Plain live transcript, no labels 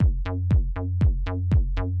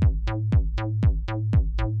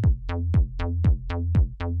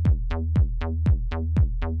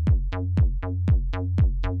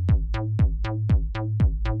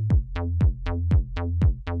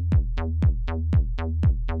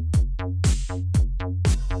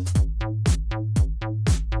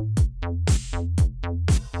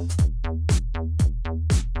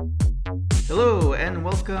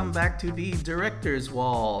welcome back to the Director's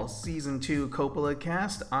Wall, Season 2 Coppola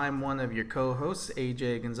cast. I'm one of your co-hosts,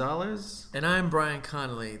 AJ Gonzalez. And I'm Brian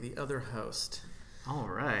Connolly, the other host. All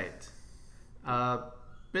right.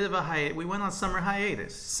 Bit of a hiatus. We went on summer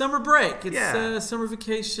hiatus. Summer break. It's summer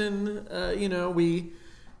vacation. We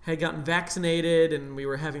had gotten vaccinated and we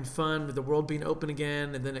were having fun with the world being open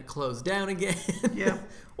again, and then it closed down again. Yeah.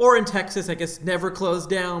 Or in Texas, I guess never closed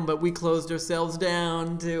down, but we closed ourselves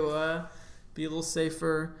down to be a little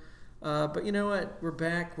safer. But you know what? We're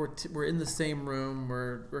back. We're in the same room.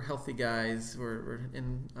 We're healthy guys.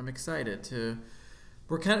 And I'm excited to.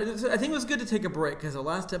 I think it was good to take a break because the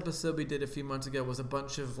last episode we did a few months ago was a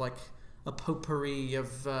bunch of like a potpourri of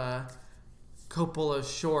Coppola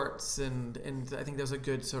shorts, and I think there's a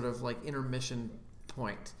good sort of like intermission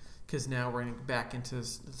point because now we're back into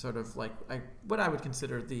sort of like what I would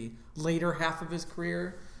consider the later half of his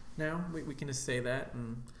career. Now we can just say that,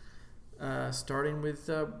 and starting with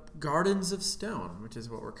Gardens of Stone, which is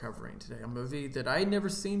what we're covering today, a movie that I'd never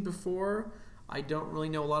seen before. I don't really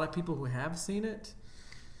know a lot of people who have seen it.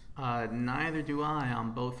 Neither do I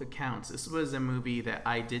on both accounts. This was a movie that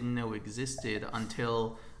I didn't know existed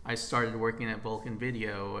until I started working at Vulcan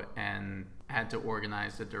Video and had to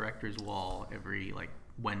organize the director's wall every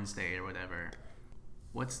Wednesday or whatever.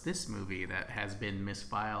 What's this movie that has been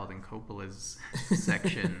misfiled in Coppola's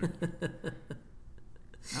section?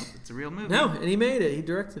 Nope, it's a real movie. No, and he made it. He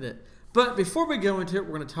directed it. But before we go into it,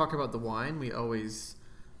 we're going to talk about the wine. We always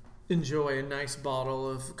enjoy a nice bottle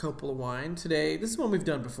of Coppola wine. Today, this is one we've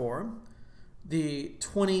done before. The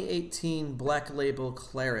 2018 Black Label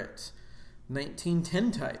Claret,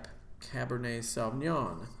 1910 type Cabernet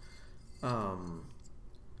Sauvignon. I'm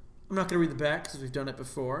not going to read the back because we've done it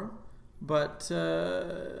before, but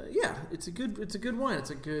it's a good wine.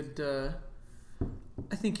 It's a good.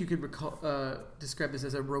 I think you could describe this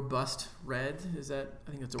as a robust red. I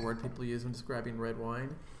think that's a word people use when describing red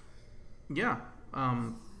wine. Yeah.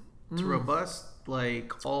 It's robust,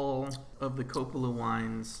 like all of the Coppola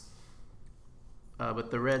wines,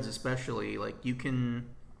 but the reds especially. Like you can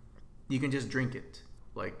just drink it.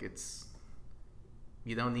 Like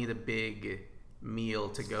you don't need a big meal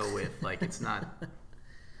to go with. Like it's not,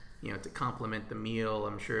 to complement the meal.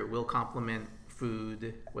 I'm sure it will complement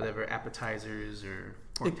food, whatever appetizers or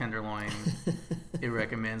pork tenderloin it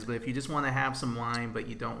recommends. But if you just want to have some wine, but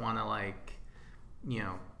you don't want to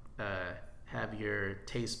have your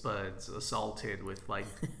taste buds assaulted with like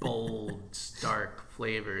bold, stark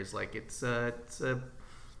flavors. Like it's an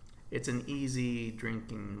easy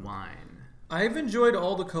drinking wine. I've enjoyed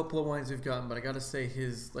all the Coppola wines we've gotten, but I gotta say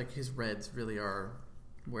his reds really are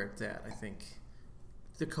where it's at. I think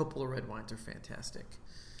the Coppola red wines are fantastic.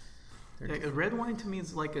 A red wine to me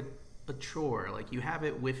is like a chore. Like you have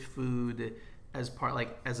it with food as part,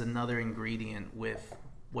 like as another ingredient with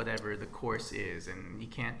whatever the course is, and you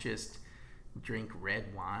can't just drink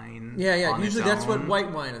red wine. Yeah. On Usually its that's own. What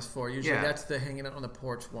white wine is for. Usually that's the hanging out on the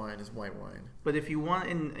porch wine is white wine. But if you want,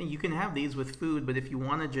 and you can have these with food, but if you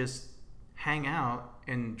want to just hang out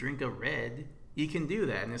and drink a red, you can do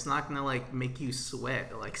that, and it's not gonna like make you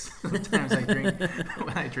sweat. Like sometimes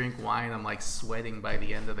when I drink wine, I'm like sweating by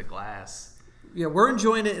the end of the glass. Yeah, we're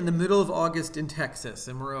enjoying it in the middle of August in Texas,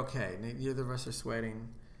 and we're okay. Neither of us are sweating.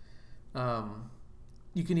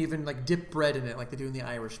 You can even like dip bread in it like they do in The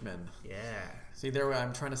Irishman. Yeah. See, there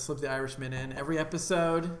I'm trying to slip The Irishman in. Every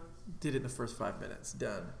episode, did it in the first 5 minutes.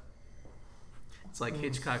 Done. It's like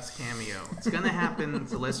Hitchcock's cameo. It's going to happen,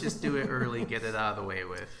 so let's just do it early, get it out of the way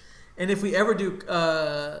with. And if we ever do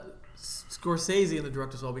Scorsese in the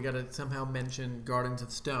director's wall, we got to somehow mention Gardens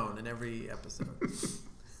of Stone in every episode.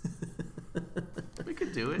 We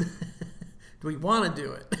could do it. Do we want to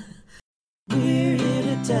do it? We're here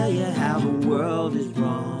to tell you how the world is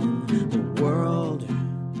wrong. The world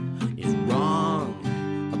is wrong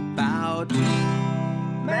about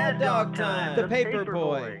Mad Dog Time, The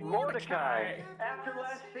Paperboy, Mordecai, after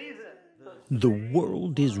last season. The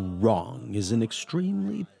World is Wrong is an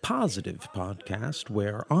extremely positive podcast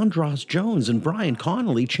where Andras Jones and Brian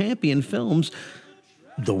Connolly champion films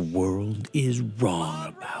the world is wrong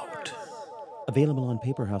about. Available on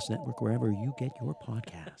Paperhouse Network wherever you get your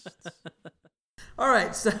podcasts. All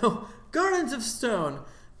right, so Gardens of Stone.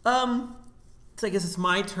 So I guess it's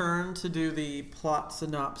my turn to do the plot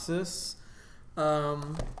synopsis.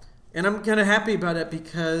 And I'm kind of happy about it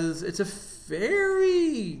because it's a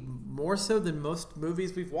very, more so than most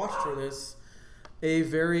movies we've watched for this, a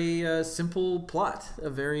very simple plot, a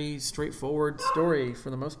very straightforward story for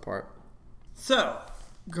the most part. So,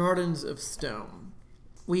 Gardens of Stone.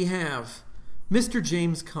 We have Mr.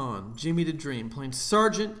 James Caan, Jimmy the Dream, playing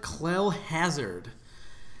Sergeant Clell Hazard.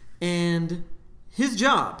 And his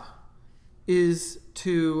job is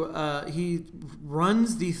to he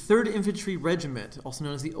runs the 3rd Infantry Regiment, also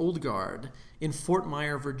known as the Old Guard, in Fort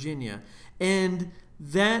Myer, Virginia, and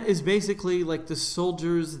that is basically like the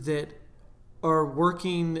soldiers that are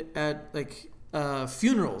working at like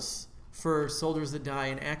funerals for soldiers that die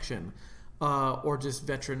in action, or just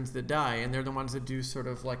veterans that die, and they're the ones that do sort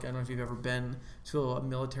of like, I don't know if you've ever been to a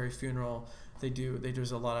military funeral.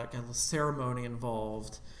 There's a lot of kind of ceremony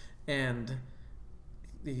involved, and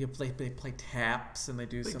they play taps, and they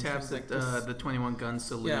do some taps like the 21 gun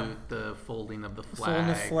salute, Yeah. the folding of the flag. Folding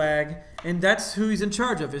the flag, and that's who he's in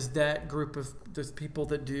charge of, is that group of those people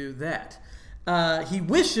that do that. He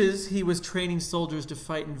wishes he was training soldiers to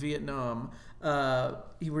fight in Vietnam.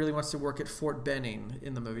 He really wants to work at Fort Benning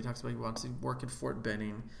in the movie. He talks about he wants to work at Fort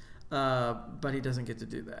Benning, but he doesn't get to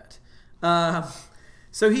do that.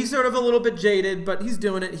 So he's sort of a little bit jaded, but he's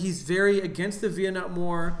doing it. He's very against the Vietnam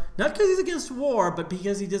War, not because he's against war, but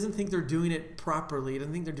because he doesn't think they're doing it properly. He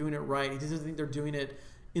doesn't think they're doing it right. He doesn't think they're doing it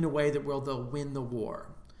in a way that they'll win the war.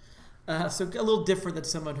 So a little different than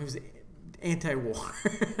someone who's anti-war.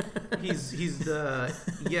 he's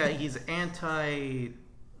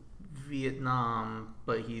anti-Vietnam,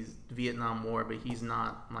 but he's Vietnam War, but he's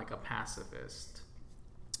not like a pacifist.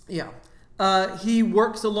 Yeah. He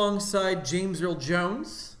works alongside James Earl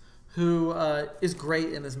Jones, who is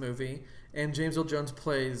great in this movie. And James Earl Jones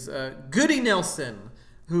plays Goody Nelson,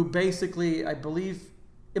 who basically, I believe...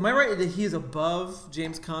 Am I right that he is above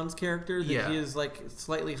James Caan's character? That he is like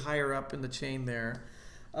slightly higher up in the chain there.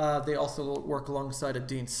 They also work alongside a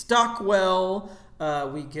Dean Stockwell.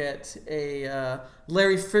 We get a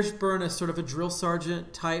Larry Fishburne as sort of a drill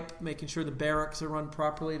sergeant type, making sure the barracks are run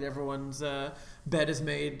properly, that everyone's bed is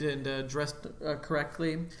made and dressed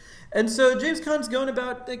correctly. And so James Caan's going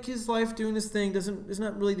about like his life, doing his thing. Is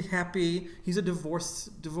not really happy. He's a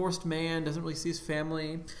divorced man. Doesn't really see his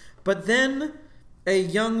family. But then a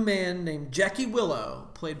young man named Jackie Willow,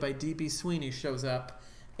 played by D.B. Sweeney, shows up.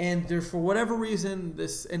 And there, for whatever reason,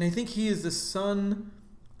 and I think he is the son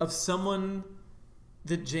of someone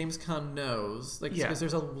that James Caan knows. Because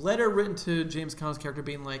there's a letter written to James Caan's character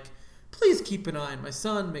being like, please keep an eye on my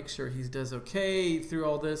son, make sure he does okay through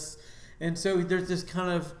all this. And so there's this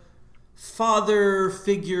kind of father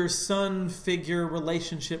figure, son figure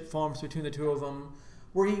relationship forms between the two of them,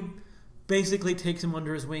 where he basically takes him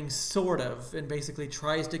under his wing, sort of, and basically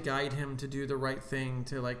tries to guide him to do the right thing,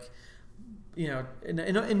 to like, you know,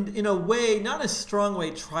 in a way, not a strong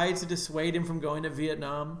way, tries to dissuade him from going to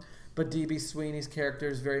Vietnam. But D.B. Sweeney's character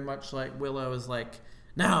is very much like Willow, is like,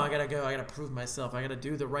 no, I gotta go, I gotta prove myself, I gotta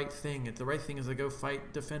do the right thing. The right thing is to go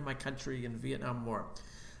defend my country in the Vietnam War.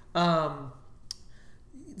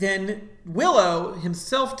 Then Willow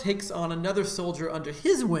himself takes on another soldier under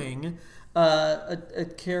his wing, a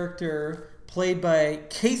character played by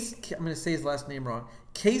Casey, I'm going to say his last name wrong,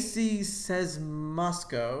 Casey Says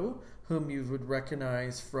Moscow, whom you would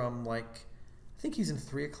recognize from, like, I think he's in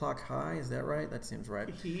 3 O'Clock High. Is that right? That seems right.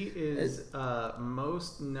 He is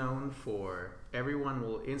most known for, everyone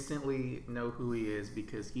will instantly know who he is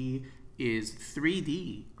because he is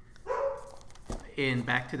 3D in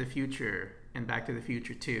Back to the Future and Back to the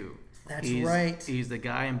Future 2. That's right. He's the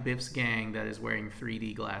guy in Biff's gang that is wearing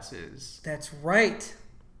 3D glasses. That's right.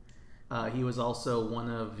 He was also one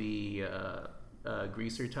of the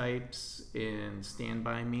greaser types in Stand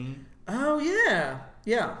By Me. Oh yeah,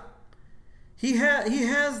 yeah. He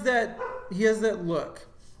has that look.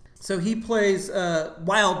 So he plays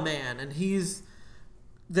Wild Man, and he's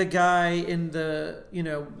the guy in the, you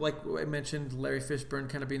know, like I mentioned, Larry Fishburne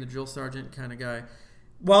kind of being the drill sergeant kind of guy.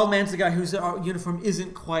 Wild Man's the guy whose uniform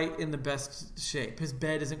isn't quite in the best shape. His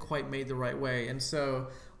bed isn't quite made the right way, and so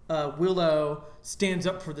Willow stands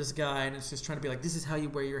up for this guy, and it's just trying to be like, this is how you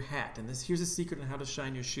wear your hat, and here's a secret on how to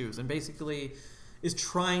shine your shoes, and basically is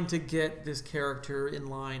trying to get this character in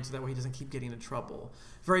line so that way he doesn't keep getting in trouble.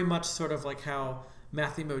 Very much sort of like how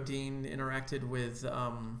Matthew Modine interacted with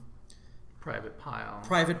Private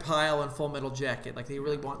Pile and Full Metal Jacket. Like, they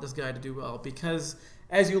really want this guy to do well because,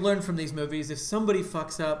 as you learn from these movies, if somebody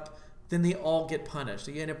fucks up, then they all get punished.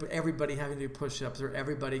 You end up with everybody having to do push-ups or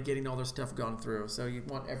everybody getting all their stuff gone through. So you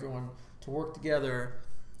want everyone to work together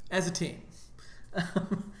as a team.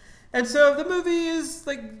 And so the movie is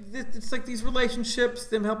like, it's like these relationships,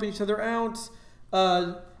 them helping each other out.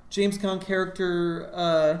 James Caan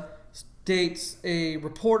character dates a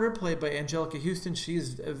reporter played by Angelica Houston.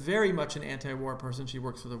 She's very much an anti-war person. She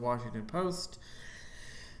works for the Washington Post.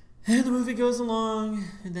 And the movie goes along,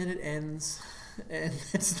 and then it ends. And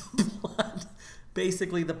that's the plot.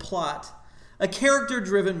 Basically the plot. A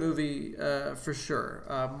character-driven movie, for sure.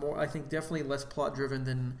 More, I think, definitely less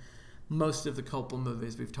plot-driven most of the Coppola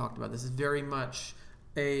movies we've talked about. This is very much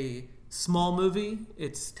a small movie.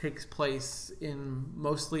 It takes place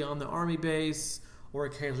mostly on the army base, or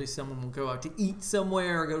occasionally someone will go out to eat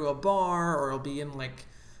somewhere or go to a bar, or it'll be in like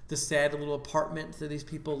the sad little apartment that these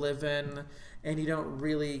people live in, and you don't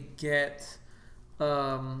really get it's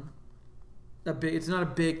not a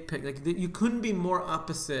big pick. Like you couldn't be more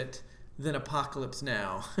opposite than Apocalypse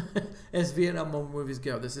Now as Vietnam movies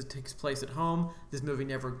go. This takes place at home. This movie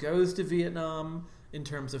never goes to Vietnam in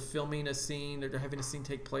terms of filming a scene or having a scene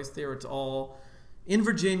take place there. It's all in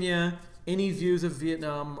Virginia. Any views of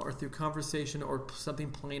Vietnam are through conversation or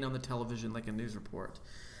something playing on the television like a news report.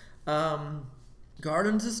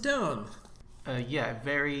 Gardens of Stone. Yeah,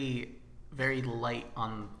 very, very light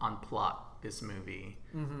on plot, this movie.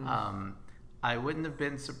 Mm-hmm. I wouldn't have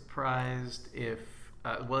been surprised if...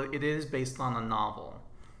 well, it is based on a novel.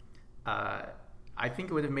 I think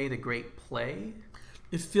it would have made a great play.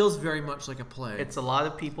 It feels very much like a play. It's a lot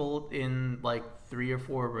of people in like 3 or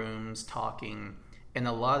 4 rooms talking, and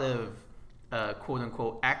a lot of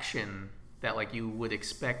quote-unquote action that like you would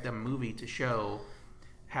expect a movie to show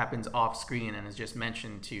happens off screen and is just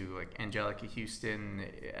mentioned to, like, Angelica Houston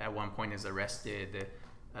at one point is arrested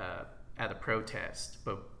at a protest,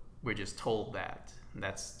 but we're just told that. And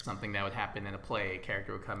that's something that would happen in a play. A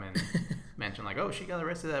character would come and mention like, oh, she got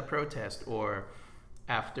arrested at a protest, or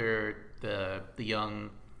after the young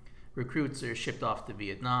recruits are shipped off to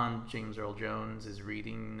Vietnam, James Earl Jones is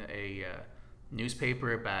reading a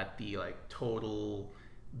newspaper about the like total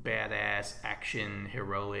badass action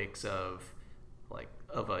heroics of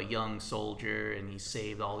a young soldier, and he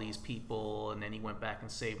saved all these people, and then he went back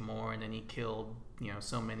and saved more, and then he killed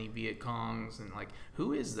so many Viet Congs, and like,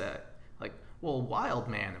 who is that? Like, well, Wild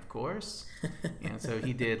Man, of course. And so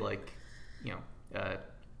he did like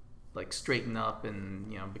straighten up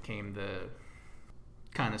and became the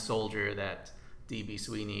kind of soldier that D.B.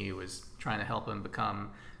 Sweeney was trying to help him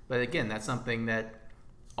become. But again, that's something that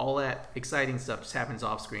all that exciting stuff just happens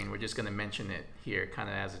off screen. We're just going to mention it here kind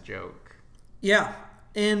of as a joke. Yeah.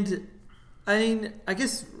 And I mean, I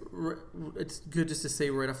guess it's good just to say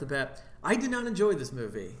right off the bat, I did not enjoy this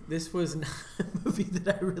movie. This was not a movie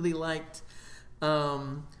that I really liked.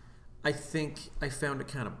 I think I found it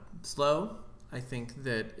kind of slow. I think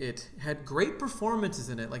that it had great performances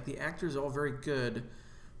in it. Like, the actors are all very good.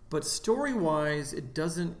 But story-wise, it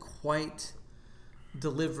doesn't quite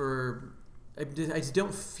deliver. I just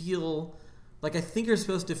don't feel... Like, I think you're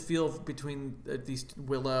supposed to feel between at least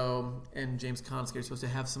Willow and James Caan, you're supposed to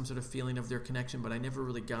have some sort of feeling of their connection, but I never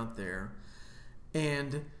really got there.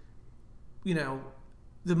 And,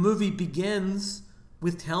 the movie begins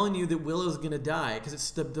with telling you that Willow's going to die, because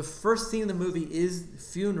it's the first scene in the movie is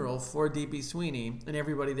funeral for D.B. Sweeney, and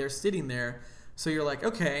everybody there sitting there. So you're like,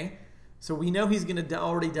 okay, so we know he's going to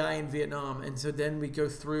already die in Vietnam, and so then we go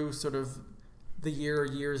through sort of the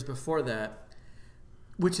years before that,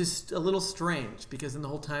 which is a little strange, because then the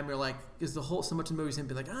whole time you're like, so much of the movie is him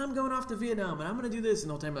being like, I'm going off to Vietnam and I'm going to do this, and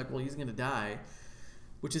the whole time you're like, well, he's going to die,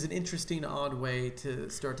 which is an interesting, odd way to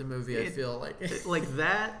start the movie. I feel like like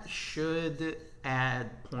that should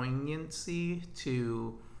add poignancy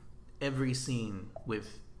to every scene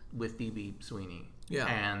with D.B. Sweeney,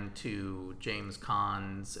 and to James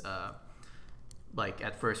Caan's like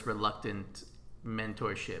at first reluctant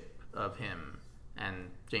mentorship of him,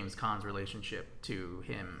 and James Caan's relationship to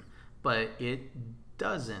him, but it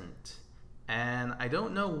doesn't, and I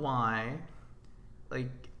don't know why.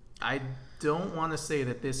 Like, I don't want to say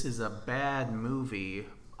that this is a bad movie.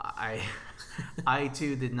 I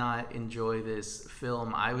too did not enjoy this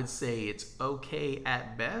film. I would say it's okay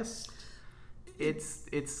at best.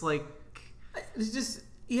 It's like, it's just,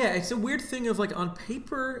 it's a weird thing of like, on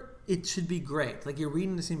paper it should be great. Like, you're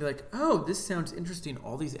reading this and be like, oh, this sounds interesting.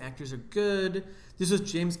 All these actors are good. This was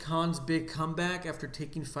James Caan's big comeback after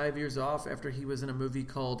taking 5 years off after he was in a movie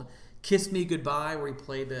called Kiss Me Goodbye, where he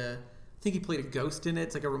played I think he played a ghost in it.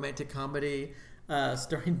 It's like a romantic comedy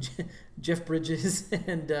starring Jeff Bridges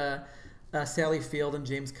and Sally Field, and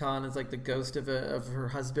James Caan is like the ghost of her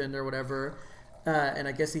husband or whatever. And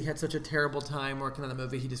I guess he had such a terrible time working on the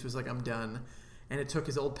movie, he just was like, I'm done. And it took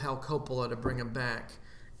his old pal Coppola to bring him back.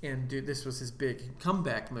 And this was his big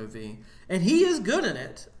comeback movie. And he is good in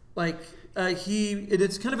it. Like,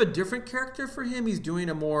 it's kind of a different character for him. He's doing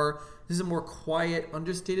this is a more quiet,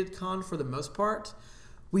 understated Caan for the most part.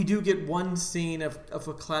 We do get one scene of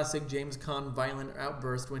a classic James Caan violent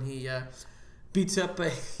outburst when he beats up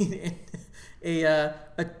a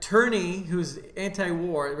attorney who's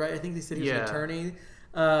anti-war, right? I think they said he was an attorney.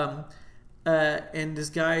 And this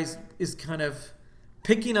guy is kind of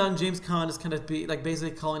picking on James Caan is kind of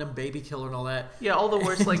basically calling him baby killer and all that. Yeah, all the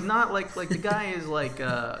worst. Like not like the guy is like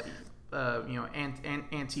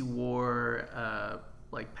anti-war,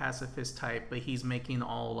 like pacifist type, but he's making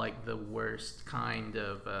all like the worst kind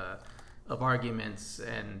of arguments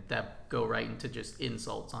and that go right into just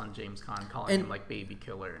insults on James Caan, calling him like baby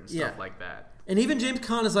killer and stuff like that. And even James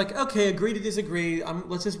Caan is like, okay, agree to disagree.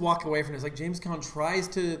 Let's just walk away from this. Like James Caan tries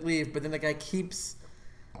to leave, but then the guy keeps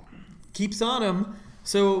on him.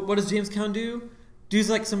 So what does James Caan do? Does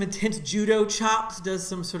like some intense judo chops. Does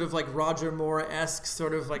some sort of like Roger Moore-esque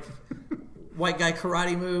sort of like white guy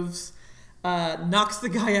karate moves. Knocks the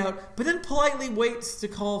guy out, but then politely waits to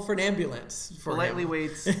call for an ambulance.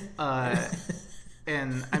 Waits.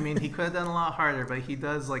 And I mean, he could have done a lot harder, but he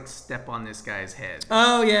does like step on this guy's head.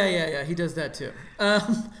 Oh yeah. He does that too.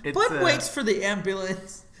 But waits for the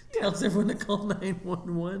ambulance. Tells everyone to call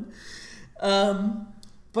 911.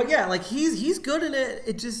 But yeah, like he's good in it.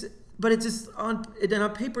 But it just on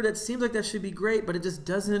paper that seems like that should be great, but it just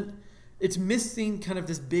doesn't. It's missing kind of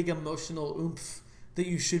this big emotional oomph that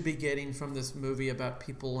you should be getting from this movie about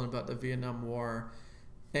people and about the Vietnam War,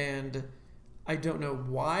 and I don't know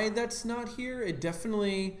why that's not here. It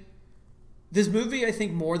definitely, this movie, I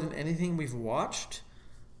think more than anything we've watched,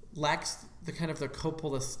 lacks the kind of the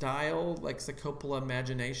Coppola style, like the Coppola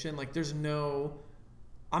imagination. Like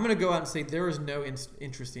I'm going to go out and say there is no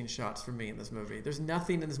interesting shots for me in this movie. There's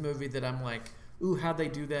nothing in this movie that I'm like, ooh, how'd they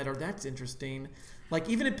do that? Or that's interesting. Like,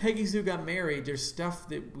 even in Peggy Sue Got Married, there's stuff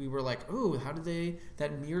that we were like, ooh, how did they...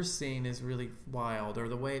 That mirror scene is really wild, or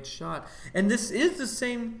the way it's shot. And this is the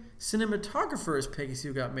same cinematographer as Peggy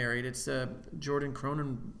Sue Got Married. It's Jordan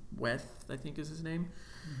Cronenweth, I think is his name.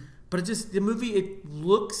 Mm-hmm. But the movie, it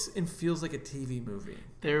looks and feels like a TV movie.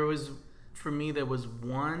 For me, there was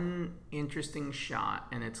one interesting shot,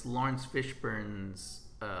 and it's Lawrence Fishburne's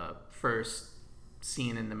first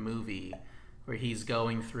scene in the movie, where he's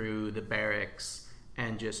going through the barracks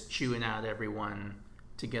and just chewing out everyone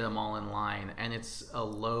to get them all in line. And it's a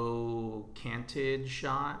low canted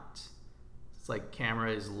shot. It's like camera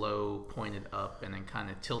is low, pointed up, and then kind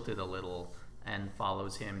of tilted a little and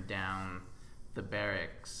follows him down the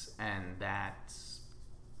barracks. And that's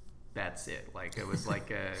it. Like, it was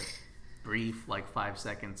like a brief, like 5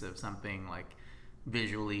 seconds of something like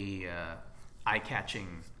visually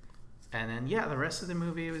eye-catching. And then, the rest of the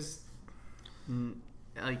movie was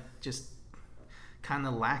like just kind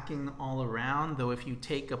of lacking all around, though. If you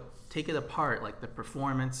take it apart, like the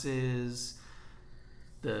performances,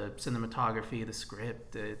 the cinematography, the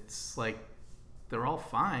script, it's like they're all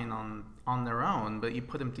fine on their own, but you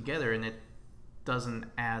put them together and it doesn't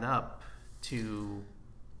add up to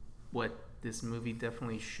what this movie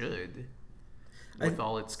definitely should with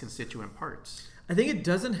all its constituent parts. I think it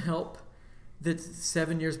doesn't help that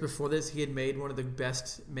 7 years before this, he had made one of the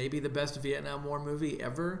best, maybe the best Vietnam War movie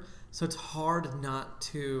ever. So it's hard not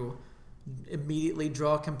to immediately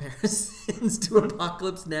draw comparisons to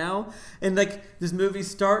Apocalypse Now. And like this movie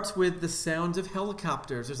starts with the sounds of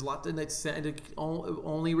helicopters. There's a lot that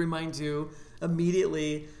only reminds you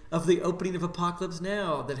immediately of the opening of Apocalypse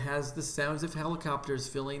Now that has the sounds of helicopters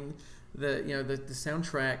filling the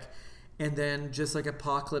soundtrack. And then just like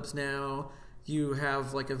Apocalypse Now, you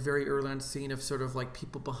have like a very early on scene of sort of like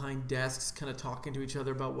people behind desks kind of talking to each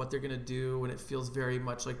other about what they're going to do, and it feels very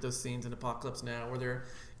much like those scenes in Apocalypse Now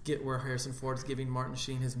where Harrison Ford's giving Martin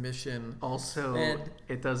Sheen his mission. Also,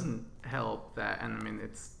 it doesn't help that, and I mean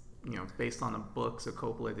it's based on a book, so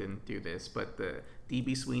Coppola didn't do this, but the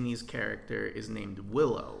D.B. Sweeney's character is named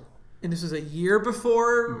Willow. And this was a year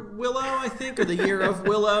before Willow, I think, or the year of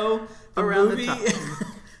Willow, the around movie. The time.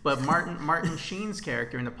 But Martin Sheen's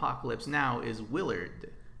character in Apocalypse Now is Willard.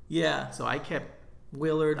 Yeah. So I kept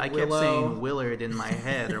Willow. saying Willard in my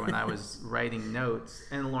head, or when I was writing notes.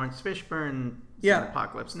 And Lawrence Fishburne in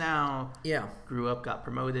Apocalypse Now. Yeah. Grew up, got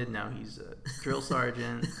promoted. Now he's a drill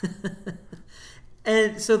sergeant.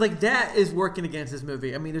 And so like that is working against this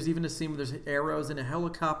movie. I mean, there's even a scene where there's arrows in a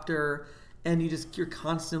helicopter, and you're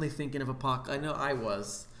constantly thinking of Apocalypse. I know I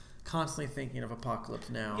was constantly thinking of Apocalypse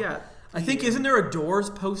Now. Yeah. I think, isn't there a Doors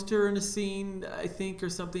poster in a scene, I think, or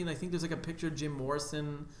something? I think there's like a picture of Jim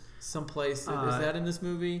Morrison someplace. Is that in this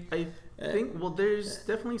movie? I think, there's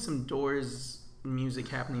definitely some Doors music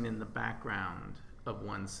happening in the background of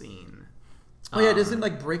one scene. Oh, yeah, doesn't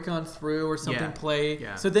like Break On Through or something play?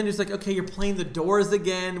 Yeah. So then it's like, okay, you're playing the Doors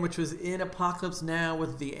again, which was in Apocalypse Now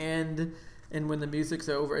with the end, and when the music's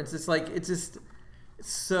over. It's just like, it's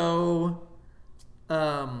so...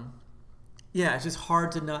 it's just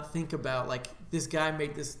hard to not think about, like, this guy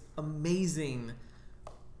made this amazing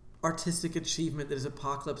artistic achievement that is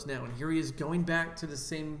Apocalypse Now, and here he is going back to the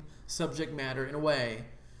same subject matter in a way,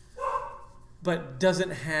 but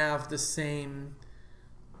doesn't have the same,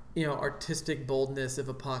 artistic boldness of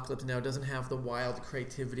Apocalypse Now. Doesn't have the wild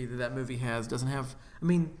creativity that movie has. Doesn't have. I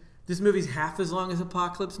mean, this movie's half as long as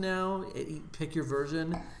Apocalypse Now. Pick your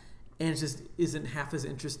version, and it just isn't half as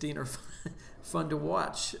interesting or fun to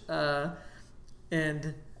watch.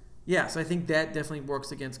 And yeah, so I think that definitely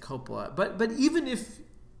works against Coppola. But even if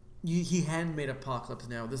he hadn't made Apocalypse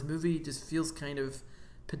Now, this movie just feels kind of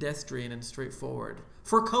pedestrian and straightforward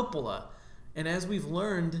for Coppola. And as we've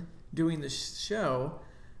learned doing this show,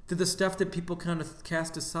 that the stuff that people kind of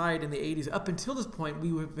cast aside in the 80s, up until this point, we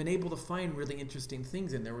have been able to find really interesting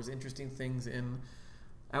things in. There was interesting things in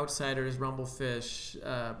Outsiders, Rumblefish,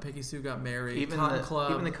 Peggy Sue Got Married, Cotton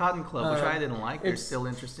Club. Even the Cotton Club, which I didn't like. There's still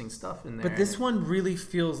interesting stuff in there. But this one really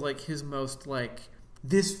feels like his most,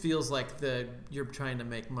 this feels like you're trying to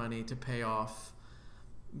make money to pay off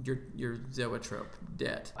your zoetrope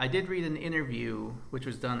debt. I did read an interview, which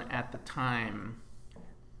was done at the time,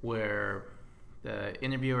 where the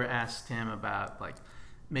interviewer asked him about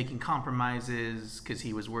making compromises because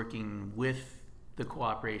he was working with the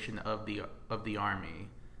cooperation of the Army.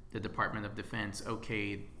 The Department of Defense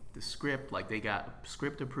okayed the script, they got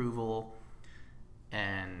script approval,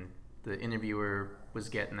 and the interviewer was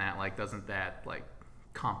getting at doesn't that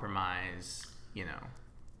compromise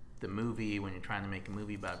the movie when you're trying to make a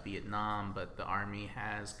movie about Vietnam, but the Army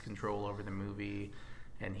has control over the movie.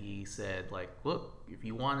 And he said, look, if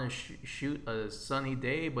you want to shoot a sunny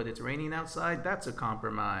day but it's raining outside, that's a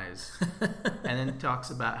compromise. And then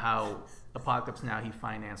talks about how Apocalypse Now he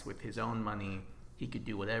financed with his own money. He could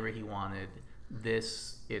do whatever he wanted.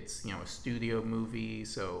 It's a studio movie,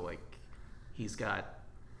 so he's got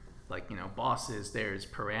bosses. There's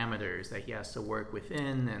parameters that he has to work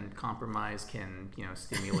within, and compromise can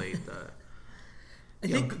stimulate I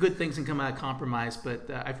think good things can come out of compromise. But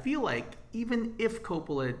I feel like even if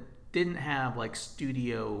Coppola didn't have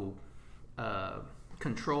studio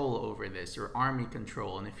control over this, or Army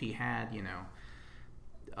control, and if he had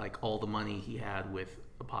all the money he had with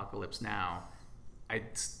Apocalypse Now, I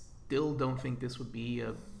still don't think this would be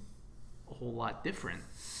a whole lot different.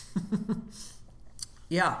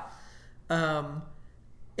 Yeah.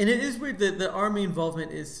 And it is weird that the Army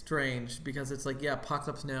involvement is strange, because it's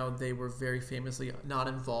Apocalypse Now, they were very famously not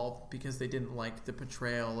involved because they didn't like the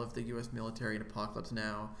portrayal of the U.S. military in Apocalypse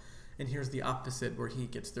Now. And here's the opposite, where he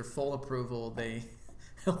gets their full approval. They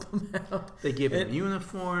help him out. They give him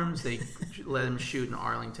uniforms. They let him shoot in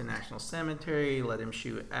Arlington National Cemetery, let him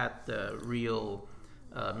shoot at the real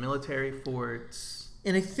military forts.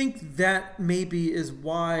 And I think that maybe is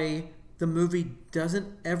why the movie doesn't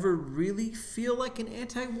ever really feel like an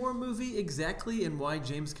anti-war movie exactly, and why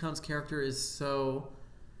James Caan's character is so...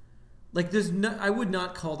 I would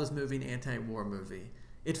not call this movie an anti-war movie.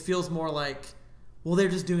 It feels more they're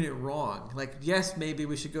just doing it wrong. Yes, maybe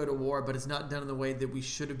we should go to war, but it's not done in the way that we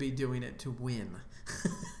should be doing it to win.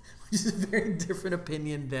 Which is a very different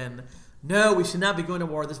opinion than, no, we should not be going to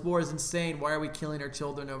war. This war is insane. Why are we killing our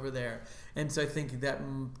children over there? And so I think that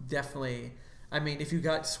definitely... if you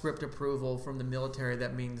got script approval from the military,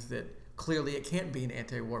 that means that clearly it can't be an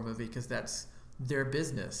anti-war movie, because that's their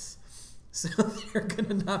business. So they're going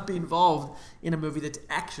to not be involved in a movie that's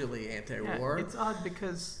actually anti-war. Yeah, it's odd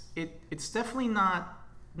because it's definitely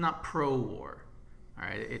not pro-war. All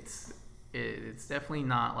right, it's definitely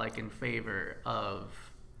not in favor of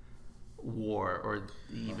war or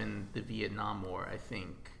even the Vietnam War, I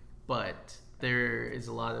think. But there is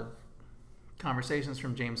a lot of conversations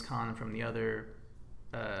from James Caan and from the other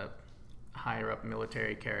higher up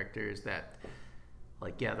military characters that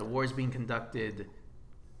the war's being conducted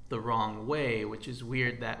the wrong way, which is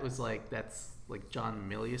weird. That was that's John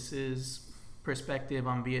Milius's perspective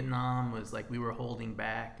on Vietnam, was we were holding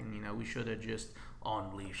back, and we should have just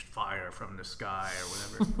unleashed fire from the sky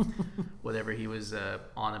or whatever he was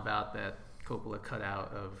on about, that Coppola cut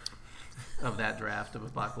out of that draft of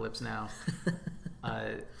Apocalypse Now.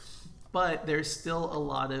 But there's still a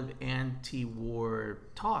lot of anti-war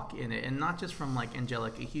talk in it, and not just from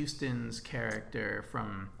Angelica Houston's character,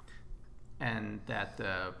 and that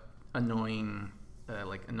annoying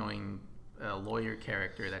lawyer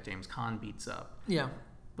character that James Caan beats up. Yeah.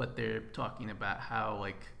 But they're talking about how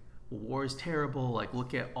war is terrible.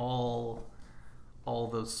 Look at all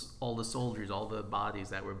the soldiers, all the bodies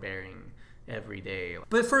that we're burying every day.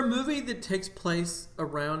 But for a movie that takes place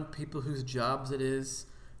around people whose jobs it is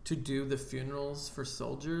to do the funerals for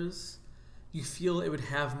soldiers, you feel it would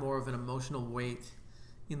have more of an emotional weight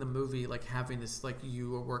in the movie, having this,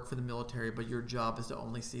 you work for the military, but your job is to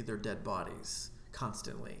only see their dead bodies.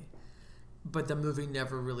 constantly. But the movie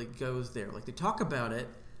never really goes there. Like, they talk about it.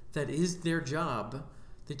 That is their job.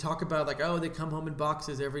 They talk about, like, oh, they come home in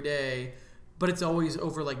boxes every day. But it's always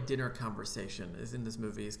over, like, dinner conversation, is in this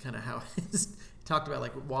movie, is kind of how it's talked about,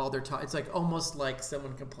 like, while they're talking. It's, like, almost like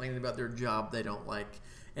someone complaining about their job they don't like.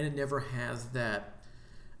 And it never has that.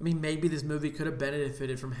 I mean, maybe this movie could have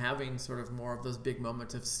benefited from having sort of more of those big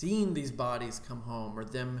moments of seeing these bodies come home or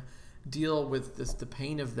them deal with the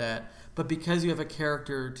pain of that. But because you have a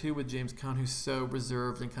character, too, with James Caan who's so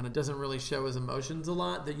reserved and kind of doesn't really show his emotions a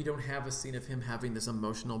lot, that you don't have a scene of him having this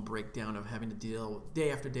emotional breakdown of having to deal day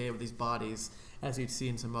after day with these bodies as you'd see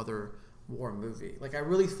in some other war movie. Like, I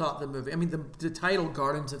really thought the movie... I mean, the title,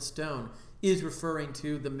 Gardens of Stone, is referring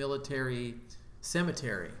to the military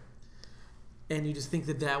cemetery. And you just think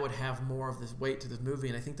that would have more of this weight to this movie.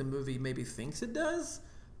 And I think the movie maybe thinks it does,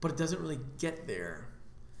 but it doesn't really get there.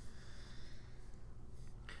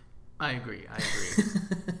 I agree.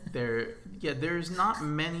 There's not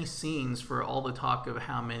many scenes for all the talk of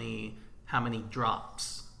how many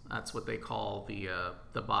drops. That's what they call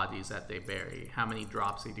the bodies that they bury. How many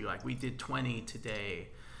drops they do. Like, we did 20 today.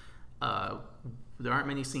 There aren't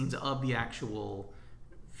many scenes of the actual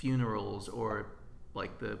funerals or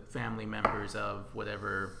like the family members of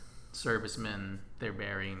whatever servicemen they're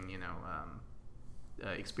burying.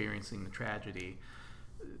 Experiencing the tragedy.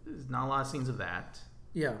 There's not a lot of scenes of that.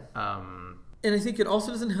 Yeah. And I think it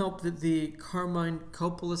also doesn't help that the Carmine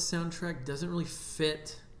Coppola soundtrack doesn't really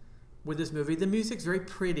fit with this movie. The music's very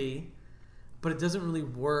pretty, but it doesn't really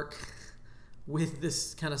work with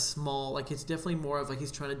this kind of small... Like, it's definitely more of, like,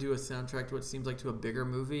 he's trying to do a soundtrack to what seems like to a bigger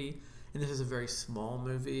movie, and this is a very small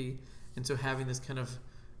movie. And so having this kind of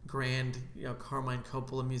grand, Carmine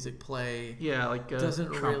Coppola music play... Yeah, like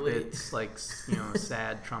doesn't trumpets, really... like,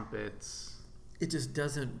 sad trumpets. It just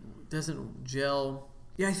doesn't gel.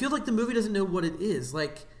 Yeah, I feel like the movie doesn't know what it is.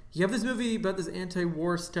 Like, you have this movie about this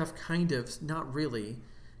anti-war stuff, kind of, not really.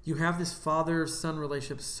 You have this father-son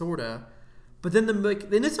relationship, sorta. But then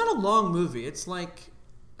and it's not a long movie. It's like,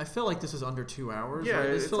 I felt like this was under 2 hours. Yeah, right?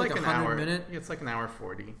 it's like an hour. It's like an hour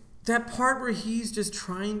 40. That part where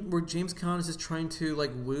James Caan is just trying to,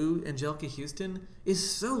 like, woo Angelica Houston is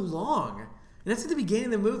so long. And that's at the beginning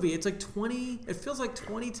of the movie. It's like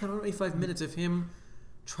 25 minutes of him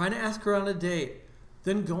trying to ask her on a date,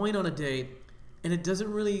 then going on a date, and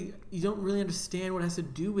you don't really understand what it has to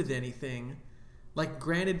do with anything. Like,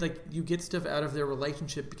 granted, like, you get stuff out of their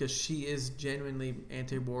relationship because she is genuinely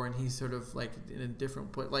anti-war and he's sort of, like, in a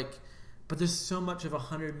different point. Like, but there's so much of a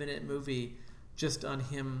 100-minute movie just on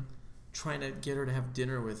him trying to get her to have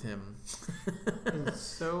dinner with him. And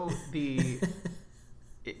so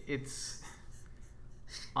it's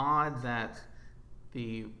odd that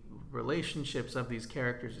the relationships of these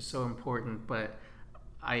characters are so important, but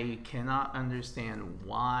I cannot understand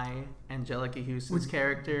why Angelica Houston's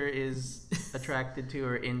character is attracted to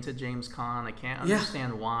or into James Caan. I can't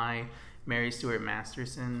understand why Mary Stuart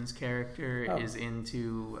Masterson's character is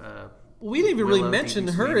into... we didn't even really mention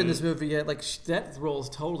her in this movie yet. Like, that role is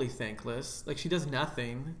totally thankless. Like, she does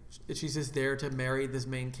nothing. She's just there to marry this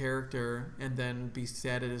main character and then be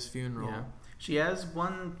sad at his funeral. Yeah. She has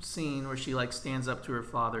one scene where she, like, stands up to her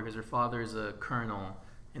father because her father is a colonel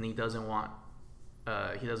and he doesn't want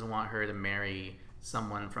her to marry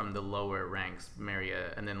someone from the lower ranks, marry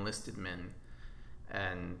an enlisted man.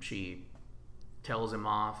 And she tells him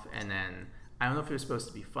off, and then I don't know if it was supposed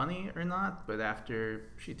to be funny or not, but after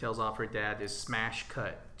she tells off her dad, is smash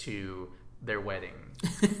cut to their wedding.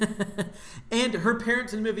 And her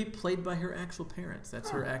parents in the movie played by her actual parents.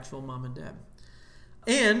 That's her actual mom and dad.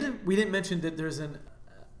 And we didn't mention that there's an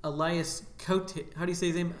Elias Cote. How do you say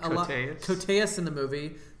his name? Coteas in the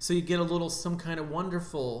movie. So you get some kind of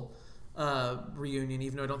wonderful reunion,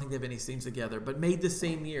 even though I don't think they have any scenes together, but made the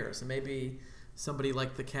same year. So maybe somebody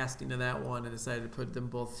liked the casting of that one and decided to put them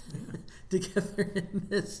both together in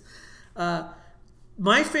this.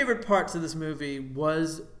 My favorite parts of this movie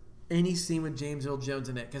was any scene with James Earl Jones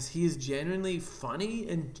in it, because he is genuinely funny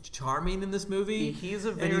and charming in this movie. He's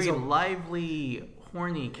a very lively,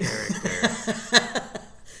 horny character.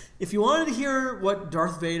 If you wanted to hear what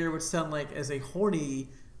Darth Vader would sound like as a horny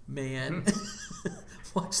man,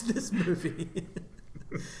 watch this movie.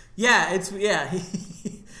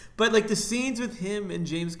 But like the scenes with him and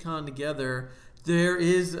James Caan together, there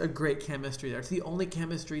is a great chemistry there. It's the only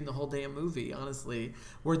chemistry in the whole damn movie, honestly,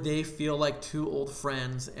 where they feel like two old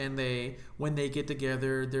friends, and when they get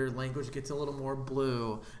together, their language gets a little more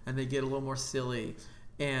blue, and they get a little more silly.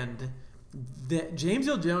 And James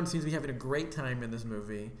Earl Jones seems to be having a great time in this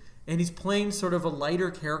movie. And he's playing sort of a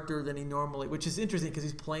lighter character than he normally, which is interesting because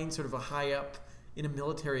he's playing sort of a high up in a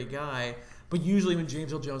military guy. But usually when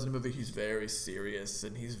James Earl Jones in a movie, he's very serious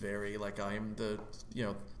and he's very like, I am the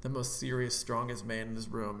most serious, strongest man in this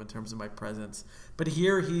room in terms of my presence. But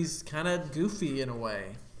here he's kind of goofy in a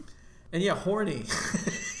way. And yeah, horny.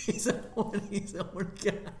 he's a horny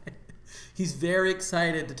guy. He's very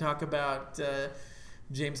excited to talk about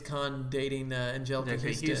James Caan dating Angelica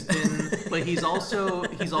Houston. But he's also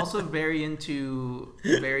very into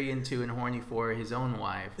and horny for his own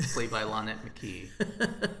wife, played by Lonette McKee.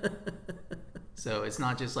 So it's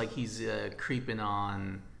not just like he's creeping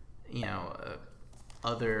on,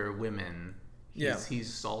 other women.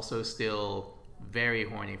 He's also still very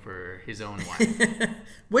horny for his own wife.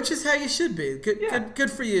 Which is how you should be. Good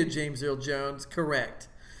for you, James Earl Jones. Correct.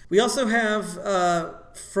 We also have,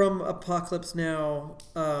 from Apocalypse Now,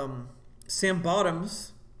 Sam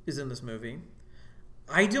Bottoms is in this movie.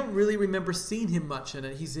 I don't really remember seeing him much in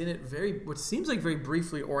it. He's in it what seems like very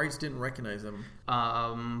briefly, or I just didn't recognize him.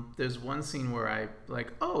 There's one scene where I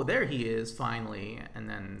oh, there he is finally, and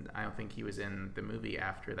then I don't think he was in the movie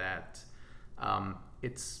after that.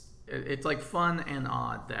 It's like fun and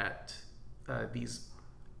odd that these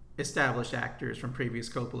established actors from previous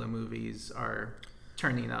Coppola movies are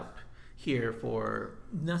turning up here for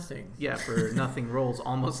nothing. Yeah, for nothing roles,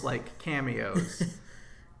 almost like cameos.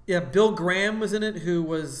 Yeah, Bill Graham was in it, who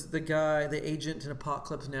was the agent in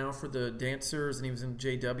Apocalypse Now for the dancers, and he was in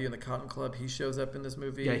JW in the Cotton Club. He shows up in this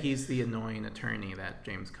movie. Yeah, he's the annoying attorney that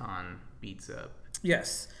James Caan beats up.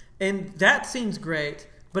 Yes, and that scene's great,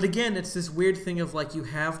 but again, it's this weird thing of like you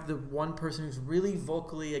have the one person who's really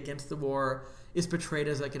vocally against the war is portrayed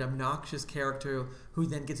as like an obnoxious character who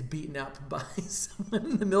then gets beaten up by someone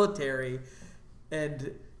in the military,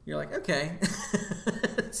 and you're like, okay,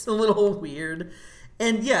 it's a little weird.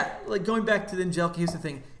 And yeah, like going back to the Angelica Houston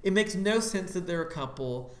thing, it makes no sense that they're a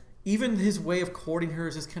couple. Even his way of courting her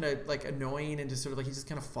is just kind of like annoying and just sort of like he's just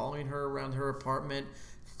kind of following her around her apartment.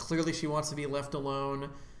 Clearly she wants to be left alone,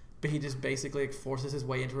 but he just basically like forces his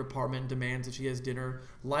way into her apartment and demands that she has dinner,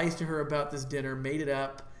 lies to her about this dinner, made it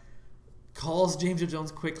up, calls James Earl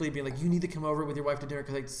Jones quickly, being like, you need to come over with your wife to dinner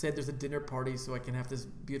because I said there's a dinner party so I can have this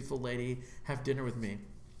beautiful lady have dinner with me.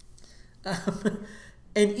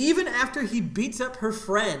 And even after he beats up her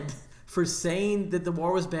friend for saying that the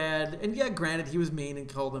war was bad, and yeah, granted, he was mean and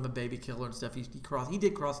called him a baby killer and stuff. He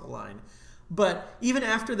did cross the line. But even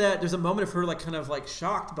after that, there's a moment of her like kind of like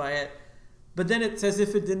shocked by it. But then it's as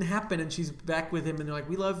if it didn't happen, and she's back with him, and they're like,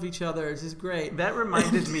 we love each other. This is great. That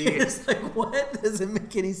reminded me. It's like, what? Doesn't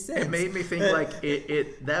make any sense. It made me think like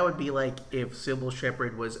that would be like if Sybil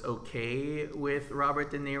Shepherd was okay with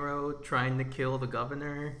Robert De Niro trying to kill the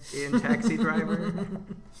governor in Taxi Driver.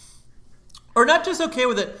 Or not just okay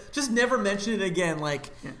with it, just never mention it again. Like,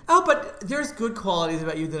 oh, but there's good qualities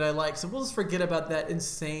about you that I like, so we'll just forget about that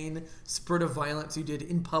insane spurt of violence you did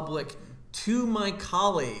in public to my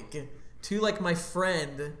colleague. To like my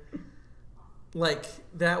friend, like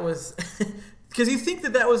that was because you think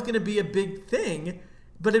that was going to be a big thing,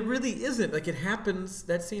 but it really isn't. Like it happens,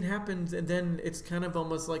 that scene happens, and then it's kind of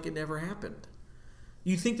almost like it never happened.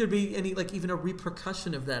 You think there'd be any like even a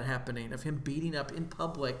repercussion of that happening, of him beating up in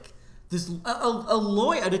public this a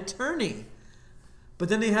lawyer, an attorney, but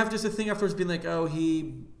then they have just a thing afterwards being like, oh,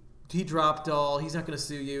 he dropped all. He's not going to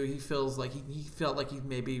sue you. He feels like he felt like he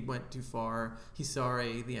maybe went too far. He's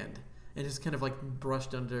sorry. The end. And just kind of like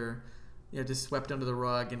brushed under, just swept under the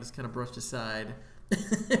rug and just kind of brushed aside.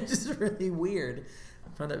 Just really weird. I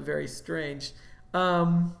found that very strange.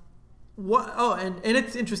 And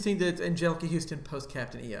it's interesting that Angelica Houston post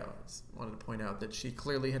Captain EO. I just wanted to point out that she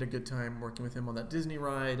clearly had a good time working with him on that Disney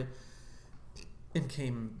ride and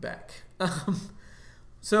came back.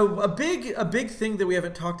 So a big thing that we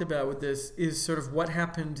haven't talked about with this is sort of what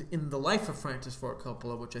happened in the life of Francis Ford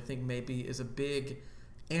Coppola, which I think maybe is a big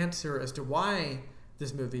answer as to why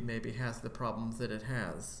this movie maybe has the problems that it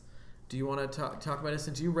has. Do you want to talk about it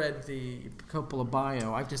since you read the Coppola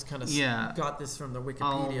bio? I've just kind of got this from the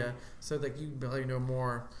Wikipedia so that you probably know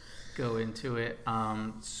more. Go into it.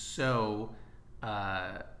 And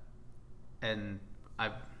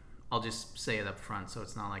I'll just say it up front so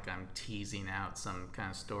it's not like I'm teasing out some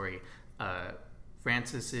kind of story.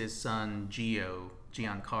 Francis's son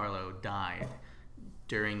Giancarlo died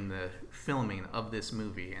during the filming of this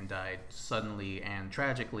movie and died suddenly and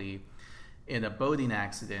tragically in a boating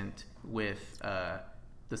accident with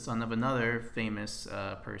the son of another famous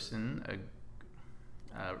person,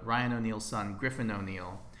 Ryan O'Neal's son, Griffin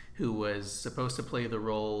O'Neal, who was supposed to play the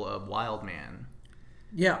role of Wild Man.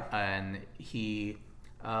 Yeah. And he,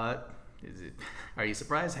 are you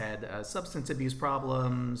surprised, had substance abuse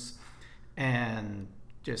problems and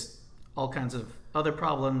just all kinds of other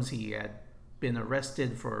problems. He had been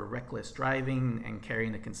arrested for reckless driving and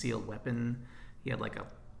carrying a concealed weapon. He had like a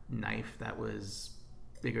knife that was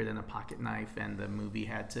bigger than a pocket knife, and the movie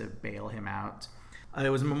had to bail him out. It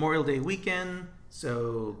was Memorial Day weekend,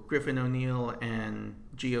 so Griffin O'Neill and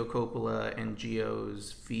Gio Coppola and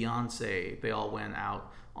Gio's fiance, they all went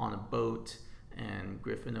out on a boat, and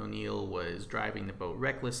Griffin O'Neill was driving the boat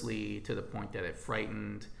recklessly to the point that it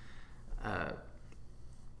frightened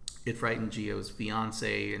Gio's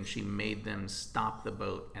fiance, and she made them stop the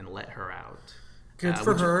boat and let her out. Good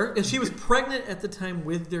for her. And she was pregnant at the time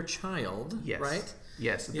with their child, yes, right?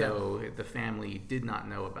 Yes, though the family did not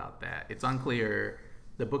know about that. It's unclear.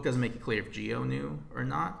 The book doesn't make it clear if Gio knew or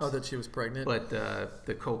not. Oh, that she was pregnant? But the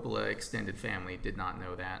Coppola extended family did not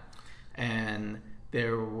know that. And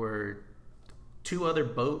there were 2 other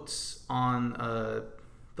boats on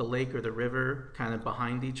the lake or the river kind of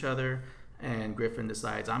behind each other. And Griffin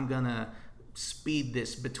decides, I'm going to speed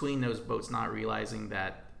this between those boats, not realizing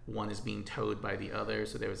that one is being towed by the other.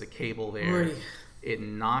 So there was a cable there. Right. It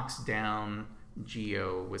knocks down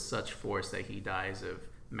Gio with such force that he dies of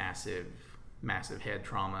massive head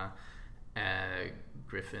trauma.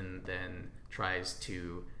 Griffin then tries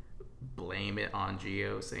to blame it on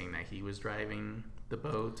Gio, saying that he was driving the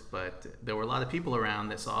boat, but there were a lot of people around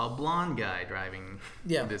that saw a blonde guy driving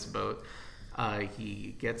this boat.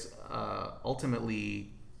 He gets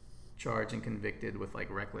ultimately charged and convicted with like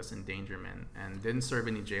reckless endangerment, and didn't serve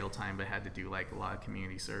any jail time, but had to do like a lot of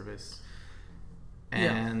community service.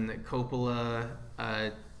 And Coppola,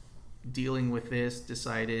 dealing with this,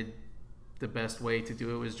 decided the best way to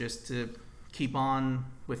do it was just to keep on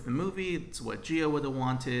with the movie. It's what Gio would have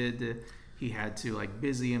wanted. He had to like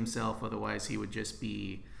busy himself, otherwise he would just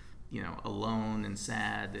be, alone and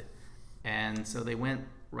sad. And so they went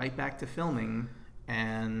right back to filming,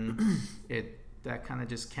 and that kind of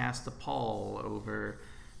just cast a pall over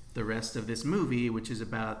the rest of this movie, which is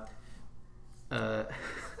about the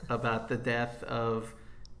death of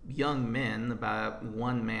young men, about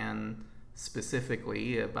one man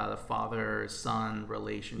specifically, about a father-son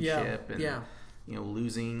relationship, and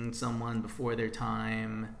losing someone before their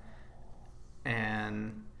time,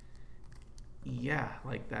 and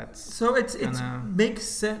that's so it makes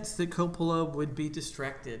sense that Coppola would be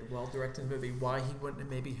distracted while directing the movie. Why he wouldn't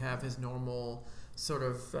maybe have his normal sort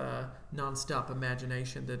of non-stop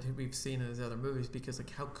imagination that we've seen in his other movies, because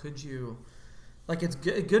like how could you, like, it's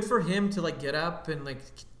good for him to like get up and like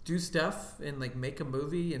do stuff and like make a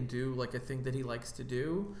movie and do like a thing that he likes to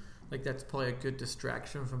do. Like that's probably a good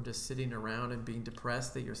distraction from just sitting around and being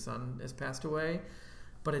depressed that your son has passed away.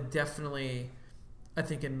 But it definitely, I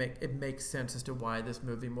think it makes sense as to why this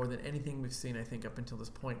movie, more than anything we've seen, I think up until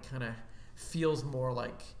this point, kind of feels more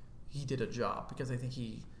like he did a job, because I think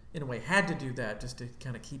he in a way had to do that just to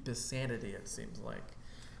kind of keep his sanity, it seems like.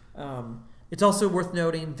 It's also worth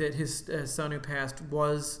noting that his son who passed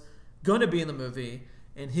was going to be in the movie,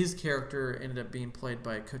 and his character ended up being played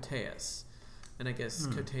by Koteas. And I guess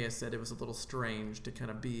Koteas said it was a little strange to kind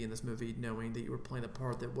of be in this movie knowing that you were playing the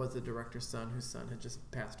part that was the director's son whose son had just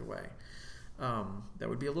passed away. That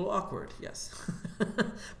would be a little awkward, yes.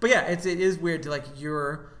 But yeah, it is weird to like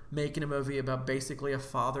you're making a movie about basically a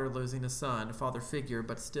father losing a son, a father figure,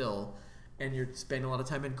 but still, and you're spending a lot of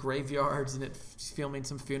time in graveyards and filming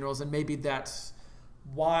some funerals, and maybe that's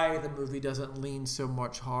why the movie doesn't lean so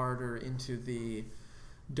much harder into the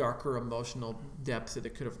darker emotional depths that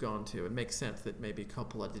it could have gone to. It makes sense that maybe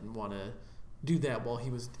Coppola didn't want to do that while he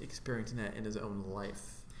was experiencing that in his own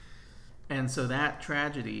life. And so that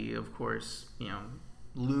tragedy, of course,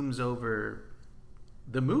 looms over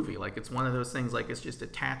the movie. Like it's one of those things, like it's just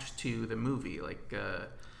attached to the movie. Like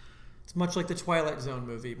it's much like the Twilight Zone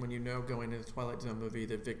movie. When going into the Twilight Zone movie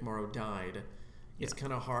that Vic Morrow died, it's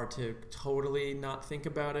kind of hard to totally not think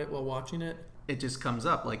about it while watching it. It just comes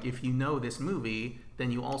up. Like if you know this movie,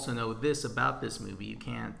 then you also know this about this movie. You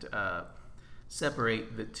can't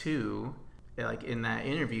separate the two. Like in that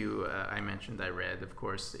interview I mentioned I read, of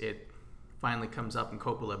course, it finally comes up and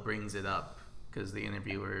Coppola brings it up because the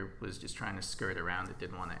interviewer was just trying to skirt around it,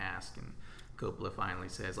 didn't want to ask, and Coppola finally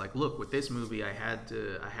says, like, look, with this movie I had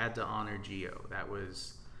to honor Gio. That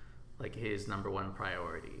was like his number one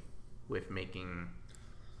priority with making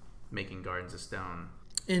Gardens of Stone.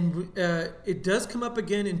 And it does come up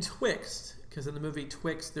again in Twixt, because in the movie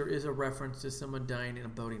Twixt there is a reference to someone dying in a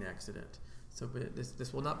boating accident. So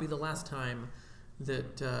this will not be the last time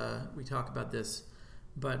that we talk about this.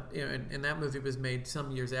 But and that movie was made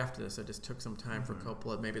some years after this. It just took some time for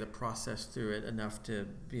Coppola maybe to process through it enough to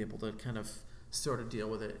be able to kind of sort of deal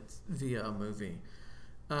with it via a movie.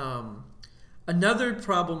 Another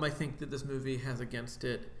problem I think that this movie has against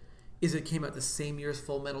it is it came out the same year as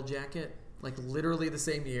Full Metal Jacket like literally the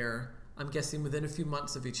same year. I'm guessing within a few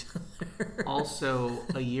months of each other. Also,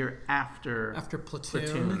 a year after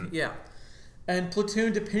Platoon. Yeah. And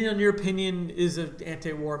Platoon, depending on your opinion, is an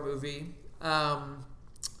anti-war movie.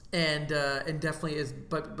 And definitely is,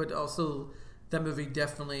 but also that movie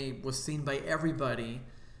definitely was seen by everybody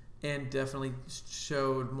and definitely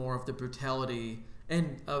showed more of the brutality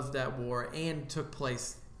and of that war and took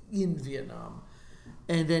place in Vietnam.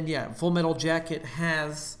 And then, Full Metal Jacket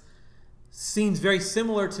has scenes very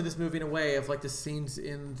similar to this movie in a way of like the scenes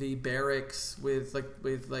in the barracks with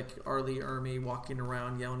R. Lee Ermey walking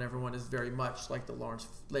around yelling at everyone is very much like the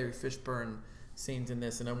Larry Fishburne scenes in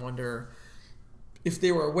this. And I wonder if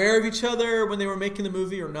they were aware of each other when they were making the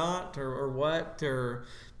movie or not, or what, or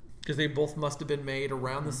because they both must have been made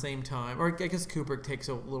around the same time. Or I guess Kubrick takes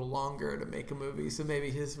a little longer to make a movie, so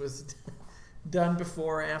maybe his was done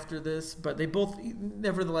before or after this. But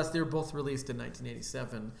nevertheless, they were both released in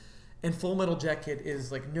 1987. And Full Metal Jacket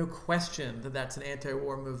is like no question that that's an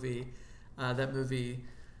anti-war movie. That movie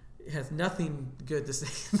has nothing good to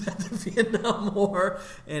say about the Vietnam War,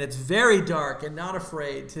 and it's very dark and not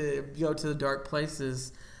afraid to go to the dark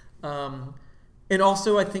places. And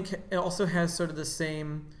also, I think it also has sort of the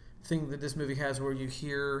same thing that this movie has, where you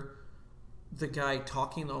hear the guy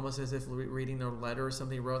talking almost as if reading a letter or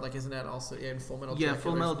something he wrote. Like, isn't that also in Full Metal Jacket? Yeah,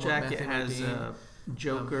 Full Metal Jacket has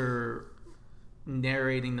Joker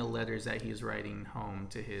narrating the letters that he's writing home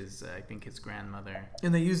to his, I think, his grandmother.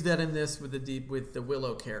 And they use that in this with the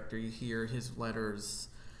Willow character. You hear his letters,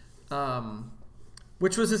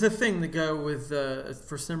 which was just a thing to go with.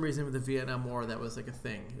 For some reason, with the Vietnam War, that was like a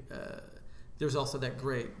thing. There's also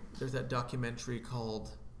there's that documentary called,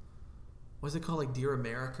 what's it called, like Dear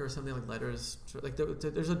America or something, like letters. Like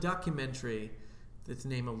there's a documentary, its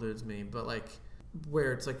name eludes me, but like,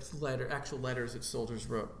 where it's like actual letters that soldiers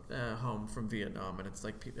wrote home from Vietnam, and it's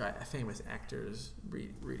like famous actors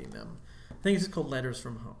reading them. I think it's just called Letters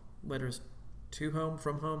from Home, Letters to Home,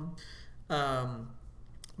 from Home.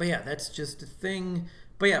 But yeah, that's just a thing.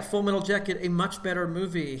 But yeah, Full Metal Jacket, a much better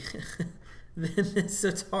movie than this. So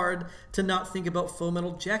it's hard to not think about Full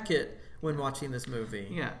Metal Jacket when watching this movie.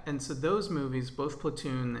 Yeah, and so those movies, both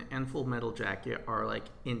Platoon and Full Metal Jacket, are like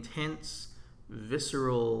intense,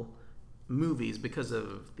 visceral movies because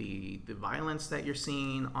of the violence that you're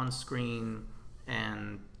seeing on screen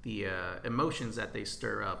and the emotions that they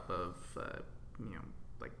stir up of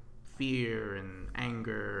like fear and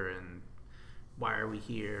anger and why are we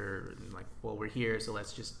here, and like, well, we're here, so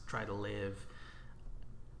let's just try to live.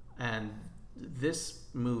 And this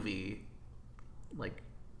movie, like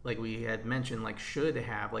we had mentioned, like should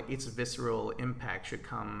have, like, its visceral impact should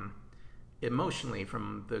come emotionally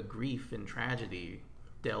from the grief and tragedy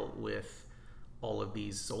dealt with all of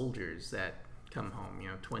these soldiers that come home,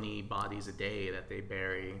 20 bodies a day that they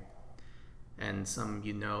bury, and some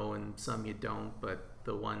you know and some you don't, but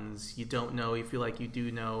the ones you don't know you feel like you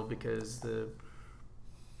do know because the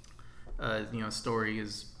story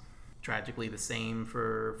is tragically the same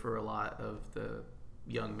for a lot of the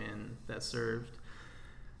young men that served,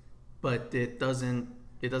 but it doesn't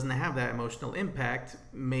have that emotional impact,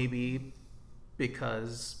 maybe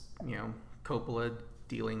because Coppola,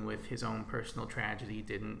 dealing with his own personal tragedy,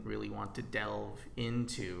 didn't really want to delve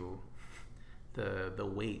into the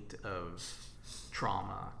weight of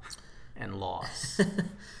trauma and loss.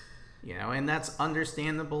 And that's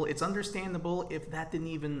understandable. It's understandable if that didn't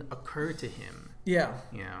even occur to him. Yeah.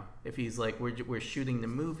 If he's like, we're shooting the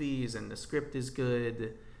movies and the script is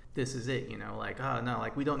good, this is it, like, oh no,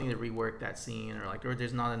 like we don't need to rework that scene, or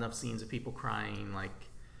there's not enough scenes of people crying. Like,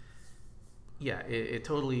 yeah, it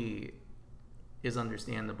totally is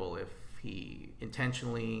understandable if he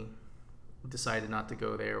intentionally decided not to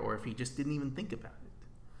go there, or if he just didn't even think about it.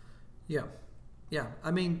 Yeah. I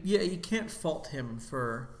mean, you can't fault him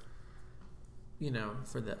for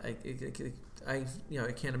that.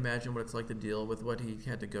 I can't imagine what it's like to deal with what he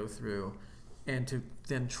had to go through, and to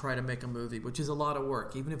then try to make a movie, which is a lot of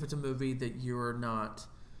work, even if it's a movie that you're not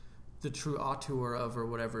the true auteur of, or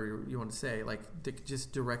whatever you want to say. Like,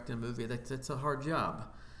 just directing a movie, that's a hard job.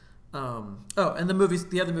 And the other movie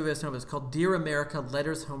I was talking about is called Dear America,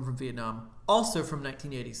 Letters Home from Vietnam, also from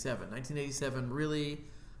 1987. 1987 really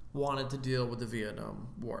wanted to deal with the Vietnam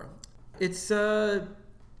War. It's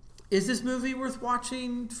is this movie worth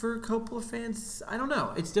watching for Coppola fans? I don't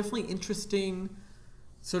know. It's definitely interesting,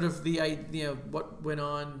 sort of what went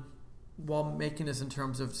on while making this in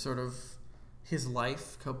terms of sort of his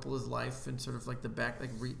life, Coppola's life, and sort of like the back,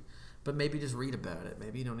 but maybe just read about it.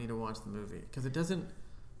 Maybe you don't need to watch the movie because it doesn't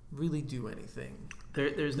really do anything.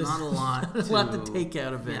 There's not a lot to take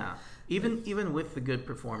out of it. Yeah, even with the good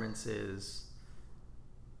performances,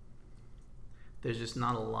 there's just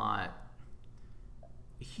not a lot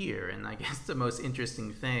here. And I guess the most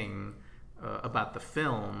interesting thing about the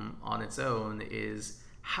film on its own is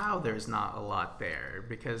how there's not a lot there,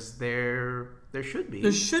 because there should be.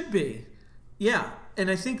 There should be. Yeah. And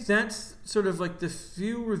I think that's sort of like the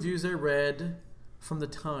few reviews I read from the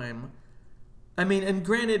time. I mean, and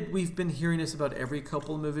granted, we've been hearing this about every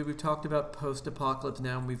Coppola movie we've talked about post-apocalypse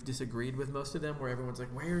now, and we've disagreed with most of them, where everyone's like,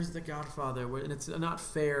 where's The Godfather? And it's not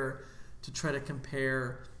fair to try to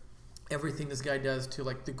compare everything this guy does to,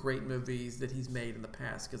 like, the great movies that he's made in the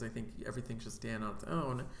past, because I think everything should stand on its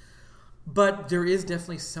own. But there is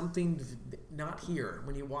definitely something not here.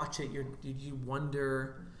 When you watch it, you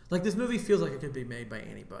wonder... Like, this movie feels like it could be made by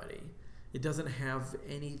anybody. It doesn't have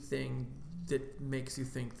anything that makes you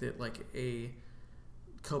think that, like, a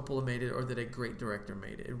Coppola made it or that a great director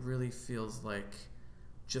made it. It really feels like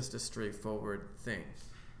just a straightforward thing.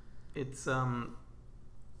 It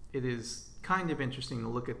is kind of interesting to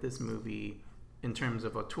look at this movie in terms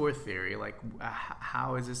of auteur theory. Like,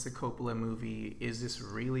 how is this a Coppola movie? Is this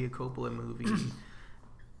really a Coppola movie?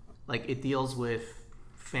 Like, it deals with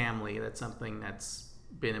family. That's something that's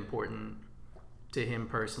been important to him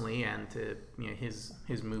personally, and to, you know, his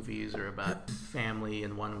movies are about family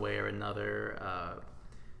in one way or another.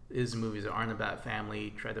 His movies aren't about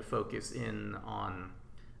family, try to focus in on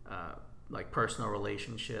like personal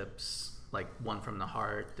relationships, like One from the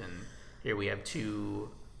Heart, and here we have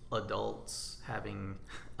two adults having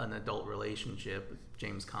an adult relationship,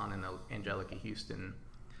 James Caan and Angelica Houston.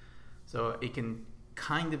 So it can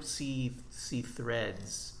kind of see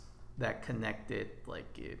threads that connect it,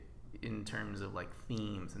 like in terms of like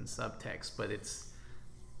themes and subtext, but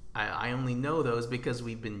I only know those because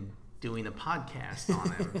we've been doing a podcast on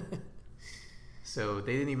them. So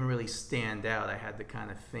they didn't even really stand out. I had to kind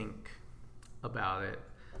of think about it.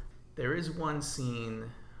 There is one scene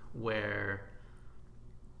where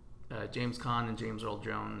James Caan and James Earl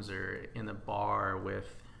Jones are in a bar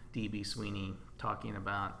with D.B. Sweeney talking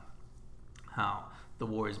about how the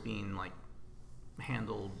war is being like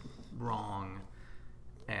handled wrong,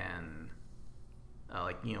 and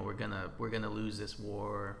like, you know, we're gonna lose this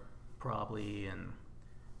war probably, and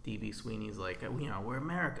D.B. Sweeney's like, you know, we're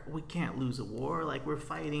America, we can't lose a war, like we're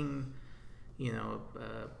fighting, you know,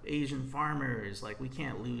 Asian farmers, like we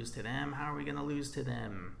can't lose to them, how are we gonna lose to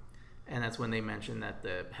them? And that's when they mentioned that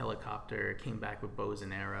the helicopter came back with bows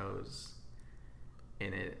and arrows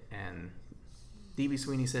in it, and D.B.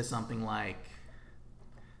 Sweeney says something like,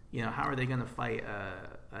 you know, how are they going to fight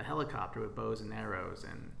a helicopter with bows and arrows?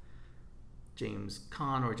 And James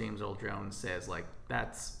Caan or James Earl Jones says, like,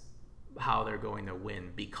 that's how they're going to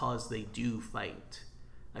win, because they do fight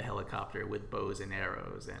a helicopter with bows and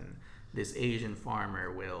arrows. And this Asian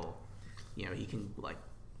farmer will, you know, he can, like,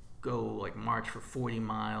 go, like, march for 40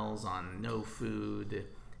 miles on no food,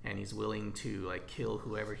 and he's willing to, like, kill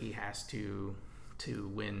whoever he has to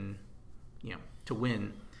win, you know, to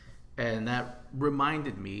win. And that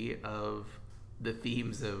reminded me of the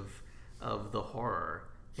themes of the horror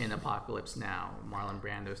in Apocalypse Now. Marlon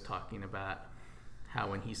Brando's talking about how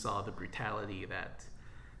when he saw the brutality that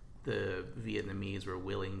the Vietnamese were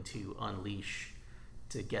willing to unleash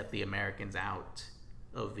to get the Americans out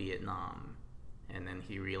of Vietnam, and then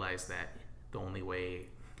he realized that the only way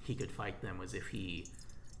he could fight them was if he,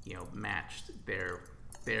 you know, matched their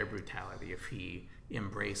brutality, if he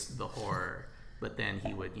embraced the horror. But then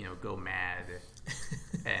he would, you know, go mad,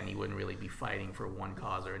 and he wouldn't really be fighting for one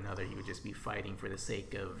cause or another. He would just be fighting for the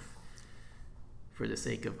sake of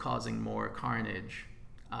causing more carnage.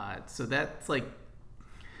 So that's like,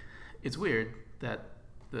 it's weird that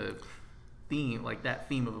the theme, like that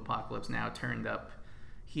theme of Apocalypse Now, turned up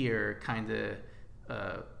here kind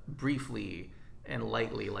of briefly and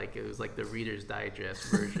lightly, like it was like the Reader's Digest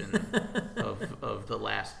version of the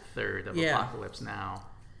last third of Apocalypse Now.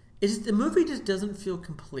 The movie just doesn't feel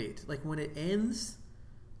complete. Like, when it ends,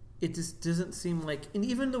 it just doesn't seem like... And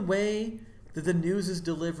even the way that the news is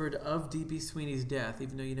delivered of D.B. Sweeney's death,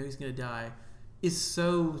 even though you know he's going to die, is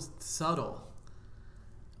so subtle.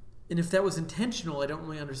 And if that was intentional, I don't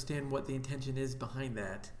really understand what the intention is behind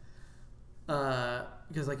that.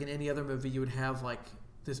 Because, like, in any other movie, you would have, like,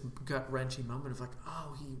 this gut-wrenching moment of, like,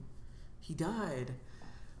 oh, he died.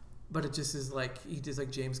 But it just is like, he just,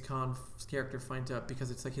 like, James Caan's character finds out, because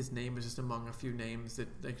it's like his name is just among a few names that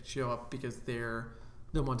like show up because they're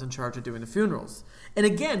the ones in charge of doing the funerals. And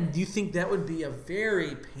again, do you think that would be a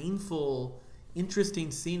very painful,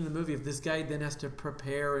 interesting scene in the movie if this guy then has to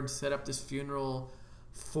prepare and set up this funeral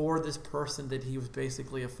for this person that he was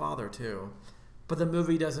basically a father to? But the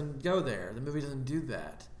movie doesn't go there. The movie doesn't do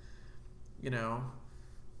that. You know?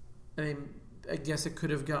 I mean, I guess it could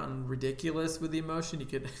have gotten ridiculous with the emotion. You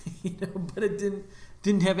could, but it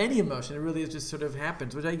didn't have any emotion. It really just sort of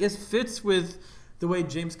happens, which I guess fits with the way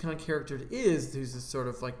James Caan character is, who's this sort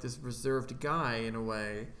of like this reserved guy in a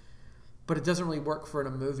way. But it doesn't really work for in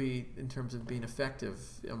a movie in terms of being effective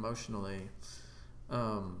emotionally.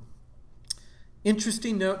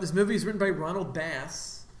 Interesting note, this movie is written by Ronald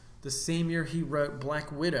Bass, the same year he wrote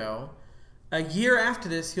Black Widow. A year after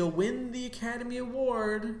this, he'll win the Academy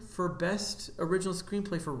Award for Best Original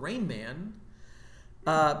Screenplay for Rain Man,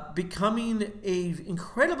 becoming an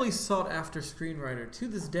incredibly sought-after screenwriter to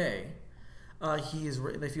this day. He has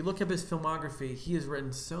written, if you look up his filmography, he has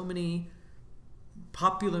written so many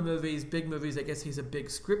popular movies, big movies. I guess he's a big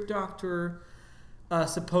script doctor.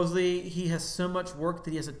 Supposedly, he has so much work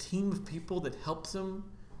that he has a team of people that helps him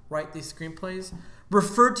write these screenplays,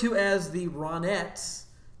 referred to as the Ronettes,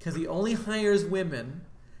 because he only hires women,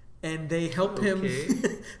 and they help him.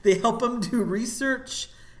 They help him do research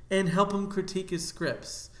and help him critique his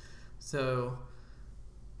scripts. So,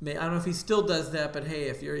 I don't know if he still does that, but hey,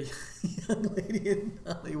 if you're a young lady in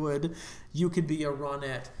Hollywood, you could be a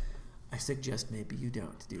Ronette. I suggest maybe you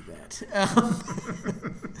don't do that.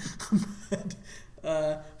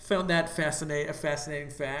 Found that a fascinating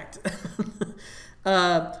fact.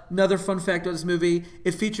 Another fun fact about this movie: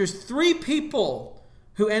 it features 3 people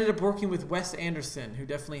who ended up working with Wes Anderson, who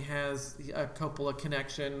definitely has a Coppola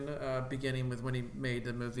connection, beginning with when he made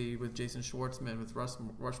the movie with Jason Schwartzman with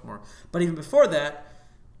Rushmore. But even before that,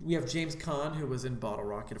 we have James Caan, who was in Bottle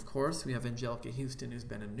Rocket, of course. We have Angelica Houston, who's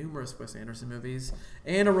been in numerous Wes Anderson movies,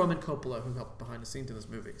 and a Roman Coppola, who helped behind the scenes in this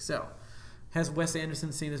movie. So, has Wes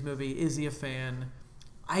Anderson seen this movie? Is he a fan?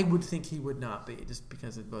 I would think he would not be, just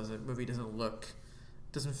because it was a movie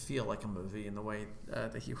doesn't feel like a movie in the way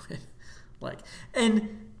that he would like.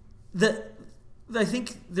 And I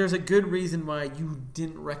think there's a good reason why you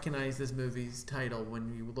didn't recognize this movie's title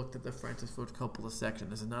when you looked at the Francis Ford Coppola section.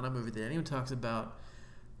 This is not a movie that anyone talks about.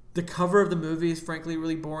 The cover of the movie is frankly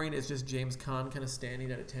really boring. It's just James Caan kind of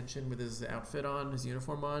standing at attention with his outfit on, his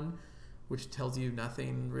uniform on, which tells you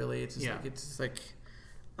nothing really. It's just like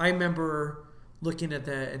I remember looking at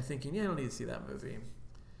that and thinking, I don't need to see that movie.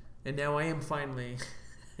 And now I am finally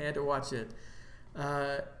I had to watch it.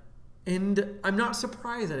 And I'm not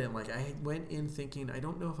surprised I didn't like it. I went in thinking, I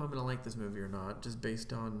don't know if I'm going to like this movie or not, just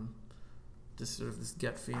based on just sort of this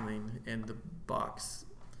gut feeling and the box.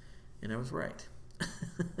 And I was right.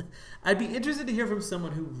 I'd be interested to hear from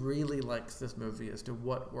someone who really likes this movie as to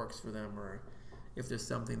what works for them, or if there's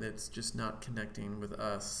something that's just not connecting with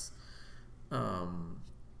us.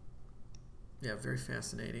 Very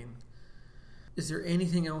fascinating. Is there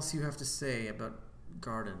anything else you have to say about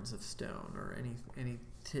Gardens of Stone, or any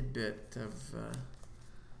tidbit of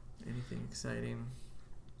anything exciting?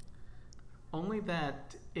 Only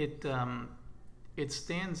that it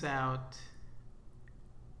stands out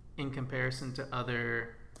in comparison to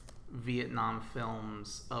other Vietnam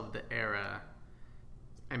films of the era.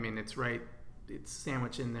 I mean, it's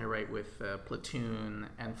sandwiched in there right with Platoon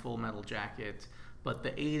and Full Metal Jacket, but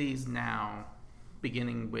the 80s now,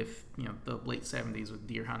 beginning with the late 70s with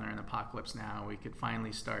Deer Hunter and Apocalypse Now, we could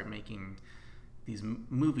finally start making these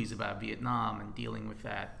movies about Vietnam and dealing with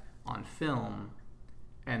that on film.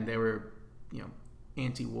 And there were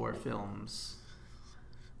anti-war films,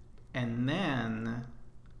 and then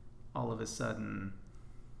all of a sudden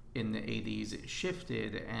in the 80s it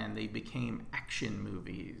shifted and they became action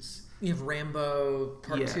movies. You have Rambo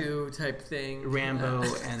Part 2 type thing. Rambo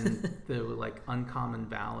and the Uncommon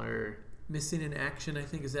Valor. Missing in Action, I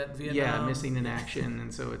think, is that Vietnam? Yeah, Missing in Action.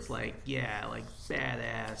 And so it's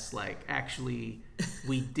badass, actually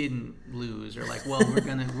we didn't lose, or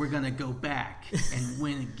we're gonna go back and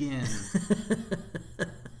win again.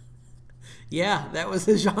 Yeah, that was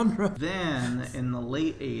the genre. Then in the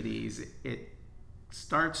late 80s it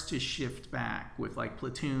starts to shift back with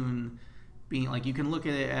Platoon being you can look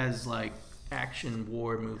at it as action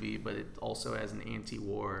war movie, but it also as an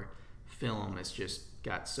anti-war film. It's just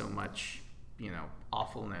got so much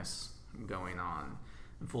awfulness going on.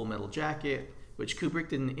 And Full Metal Jacket, which Kubrick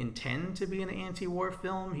didn't intend to be an anti-war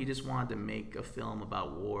film, he just wanted to make a film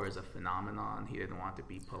about war as a phenomenon. He didn't want it to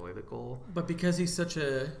be political, but because he's such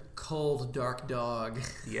a cold, dark dog,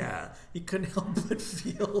 he couldn't help but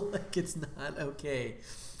feel like it's not okay.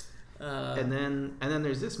 And then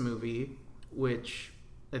there's this movie, which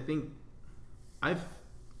I think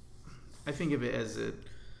of it as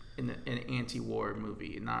an anti-war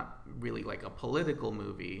movie, not really a political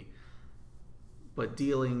movie, but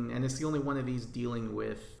and it's the only one of these dealing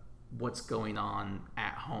with what's going on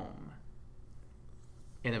at home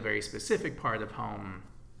in a very specific part of home.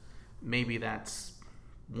 Maybe that's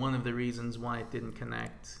one of the reasons why it didn't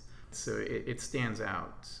connect. So it stands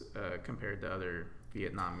out compared to other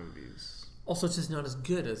Vietnam movies. Also, it's just not as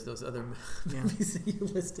good as those other movies that you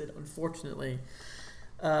listed, unfortunately.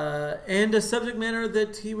 And a subject matter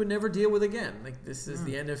that he would never deal with again. Like, this is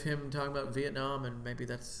the end of him talking about Vietnam, and maybe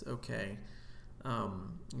that's okay.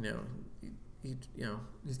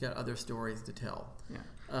 He's got other stories to tell.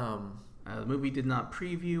 Yeah. The movie did not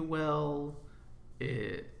preview well.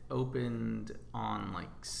 It opened on like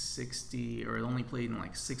 60, or it only played in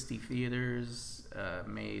like 60 theaters,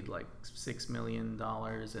 made like $6 million,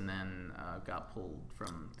 and then got pulled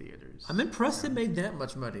from theaters. I'm impressed it made that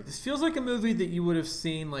much money. This feels like a movie that you would have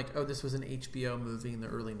seen like, oh, this was an HBO movie in the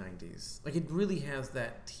early 90s. Like, it really has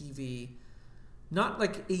that TV, not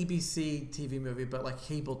like ABC TV movie, but like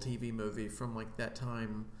cable TV movie from like that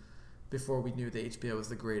time before we knew that HBO was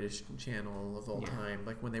the greatest channel of all time.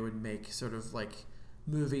 Like, when they would make sort of like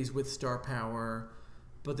movies with star power,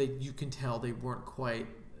 but you can tell they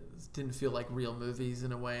didn't feel like real movies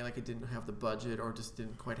in a way. Like, it didn't have the budget, or just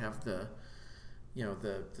didn't quite have the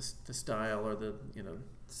the style, or the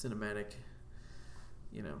cinematic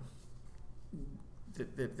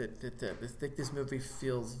this movie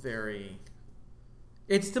feels very.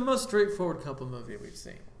 It's the most straightforward couple movie we've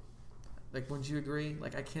seen. Like, wouldn't you agree?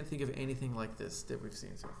 Like, I can't think of anything like this that we've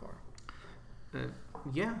seen so far.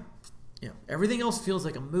 Yeah. Yeah. Everything else feels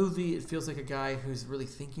like a movie. It feels like a guy who's really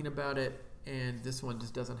thinking about it, and this one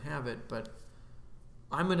just doesn't have it. But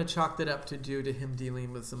I'm going to chalk that up to him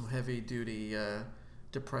dealing with some heavy-duty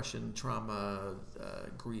depression, trauma,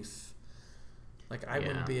 grief. Like, I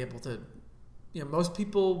wouldn't be able to. Most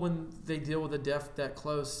people, when they deal with a death that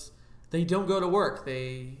close, they don't go to work.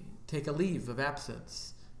 They take a leave of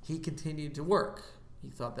absence. He continued to work. He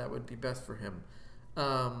thought that would be best for him.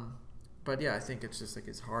 But yeah, I think it's just like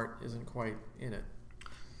his heart isn't quite in it.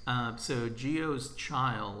 So Gio's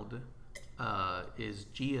child is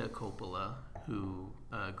Gia Coppola, who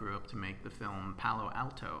grew up to make the film Palo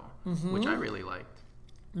Alto, which I really liked.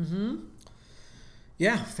 Mm-hmm.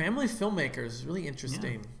 Yeah, family filmmakers, really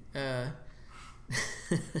interesting.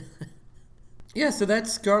 Yeah, so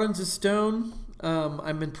that's Gardens of Stone.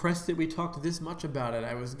 I'm impressed that we talked this much about it.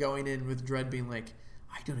 I was going in with dread, being like,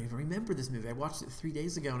 I don't even remember this movie. I watched it 3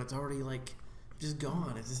 days ago, and it's already like just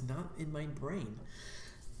gone. It's just not in my brain.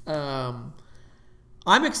 I'm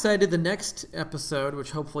excited. The next episode,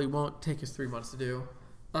 which hopefully won't take us 3 months to do,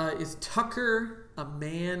 is Tucker, A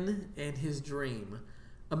Man and His Dream,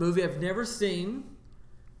 a movie I've never seen,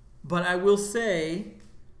 but I will say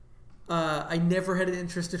I never had an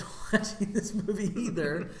interest in watching this movie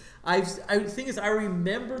either. I think is I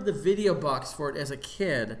remember the video box for it as a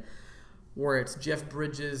kid, where it's Jeff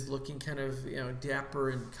Bridges looking kind of dapper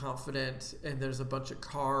and confident, and there's a bunch of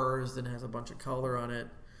cars and has a bunch of color on it.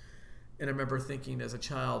 And I remember thinking as a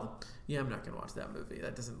child, I'm not going to watch that movie.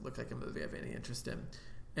 That doesn't look like a movie I have any interest in.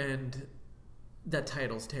 And that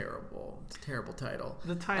title's terrible. It's a terrible title.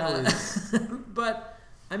 The title is... But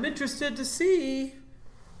I'm interested to see,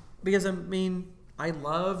 because I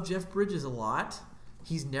love Jeff Bridges a lot.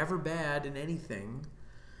 He's never bad in anything.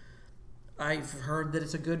 I've heard that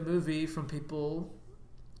it's a good movie from people.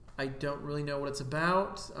 I don't really know what it's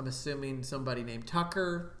about. I'm assuming somebody named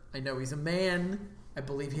Tucker. I know he's a man. I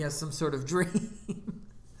believe he has some sort of dream.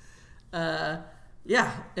 And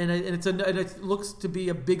it looks to be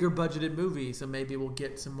a bigger budgeted movie, so maybe we'll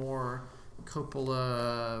get some more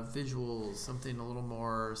Coppola visuals, something a little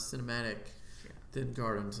more cinematic than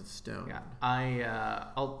Gardens of Stone. Yeah,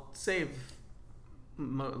 I'll save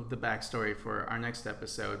the backstory for our next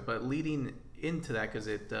episode, but leading into that, because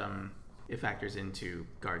it factors into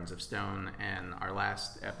Gardens of Stone and our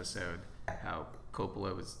last episode, how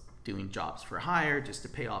Coppola was doing jobs for hire just to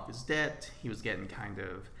pay off his debt. He was getting kind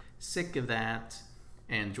of sick of that,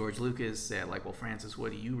 and George Lucas said, like, well, Francis,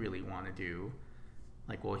 what do you really want to do?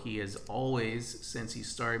 Like, well, he has always, since he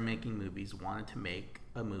started making movies, wanted to make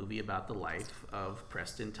a movie about the life of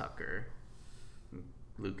Preston Tucker.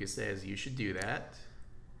 Lucas says, you should do that.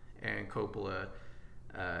 And Coppola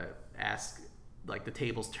asked, like, the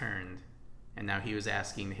tables turned, and now he was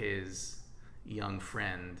asking his young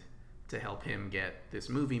friend to help him get this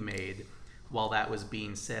movie made. While that was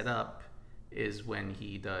being set up is when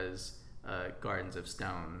he does Gardens of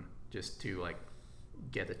Stone, just to, like,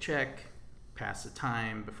 get a check, pass the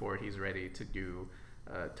time before he's ready to do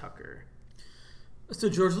Tucker. So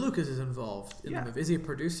George Lucas is involved in the movie. Is he a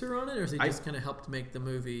producer on it, or is he just kind of helped make the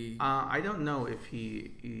movie? I don't know if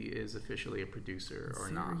he is officially a producer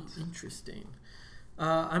or not. Interesting.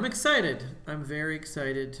 I'm excited. I'm very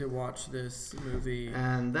excited to watch this movie.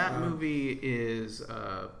 And that movie is,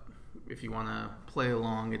 if you want to play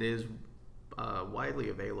along, it is widely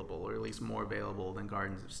available, or at least more available than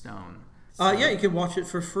Gardens of Stone. Yeah, you can watch it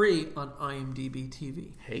for free on IMDb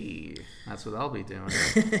TV. Hey, that's what I'll be doing.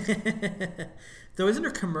 Though, isn't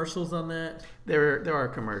there commercials on that? There are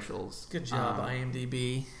commercials. Good job,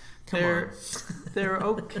 IMDb. They're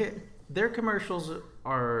okay. Their commercials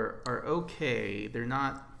are okay. They're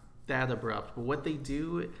not that abrupt, but what they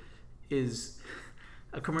do is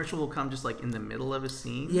a commercial will come just like in the middle of a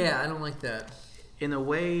scene. Yeah, I don't like that. In a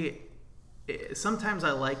way, sometimes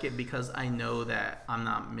I like it because I know that I'm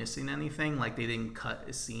not missing anything. Like they didn't cut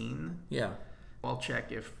a scene. Yeah. I'll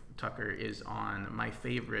check if Tucker is on my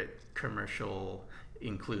favorite commercial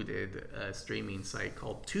included streaming site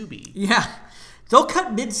called Tubi. Yeah. They'll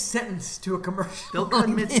cut mid-sentence to a commercial. They'll cut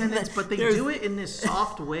mid-sentence, but they do it in this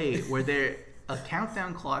soft way where a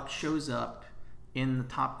countdown clock shows up in the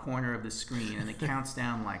top corner of the screen and it counts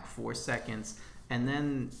down like 4 seconds, and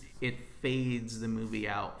then it fades the movie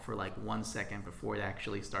out for like 1 second before it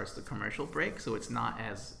actually starts the commercial break. So it's not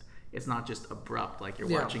just abrupt, like you're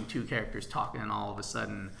watching two characters talking and all of a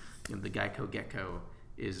sudden the Geico Gecko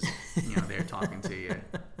is there talking to you.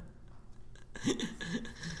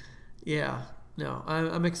 Yeah. No,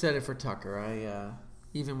 I'm excited for Tucker. I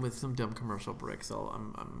even with some dumb commercial breaks,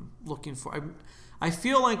 I'm looking for. I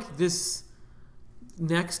feel like this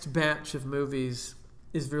next batch of movies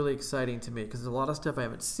is really exciting to me because there's a lot of stuff I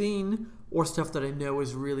haven't seen, or stuff that I know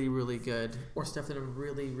is really, really good, or stuff that I'm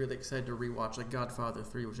really, really excited to rewatch, like Godfather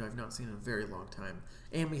 3, which I've not seen in a very long time.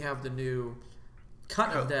 And we have the new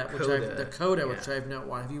cut of that, which which I've not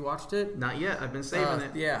watched. Have you watched it? Not yet. I've been saving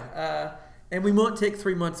it. Yeah. And we won't take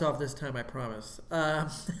 3 months off this time, I promise.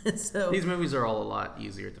 So these movies are all a lot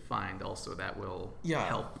easier to find. Also, that will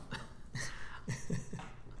help.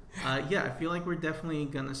 I feel like we're definitely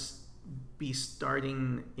gonna be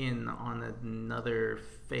starting in on another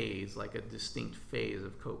phase, like a distinct phase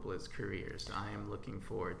of Coppola's career. So I am looking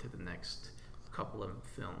forward to the next couple of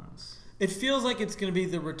films. It feels like it's going to be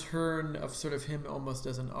the return of sort of him almost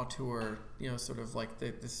as an auteur, sort of like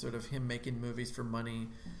this sort of him making movies for money.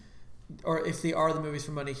 Or if they are the movies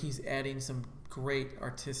for money, he's adding some great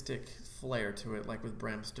artistic flair to it, like with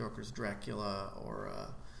Bram Stoker's Dracula or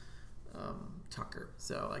Tucker.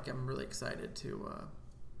 So, like, I'm really excited to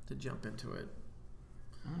jump into it.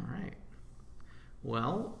 All right.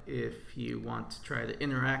 Well, if you want to try to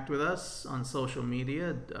interact with us on social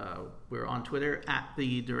media, we're on Twitter at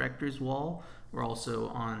The Director's Wall. We're also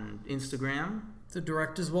on Instagram. The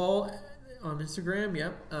Director's Wall on Instagram,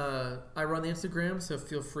 yep. I run the Instagram, so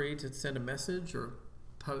feel free to send a message or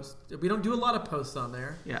post. We don't do a lot of posts on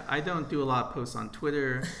there. Yeah, I don't do a lot of posts on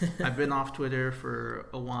Twitter. I've been off Twitter for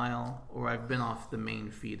a while, or I've been off the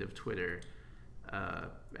main feed of Twitter.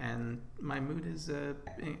 And my mood has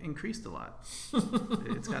increased a lot.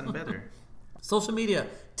 It's gotten better. Social media,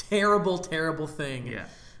 terrible, terrible thing. Yeah.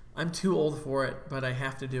 I'm too old for it, but I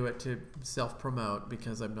have to do it to self-promote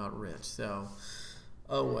because I'm not rich, so...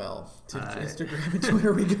 Oh, well. To Instagram and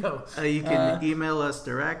Twitter we go. You can email us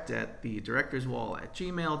direct at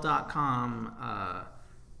thedirectorswall@gmail.com.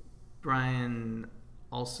 Brian,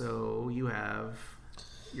 also, you have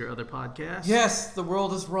your other podcast. Yes, The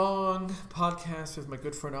World is Wrong podcast with my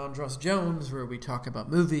good friend Andras Jones, where we talk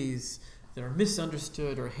about movies that are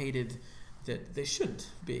misunderstood or hated that they shouldn't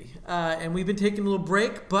be. And we've been taking a little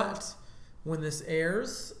break, but when this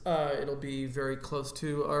airs, it'll be very close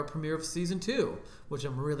to our premiere of season 2, which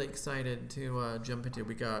I'm really excited to jump into.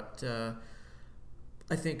 We got, I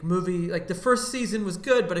think, the first season was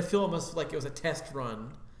good, but I feel almost like it was a test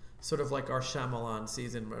run, sort of like our Shyamalan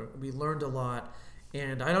season, where we learned a lot.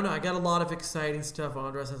 And I don't know, I got a lot of exciting stuff.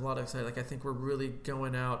 Andres has a lot of exciting. Like, I think we're really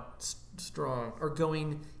going out strong, or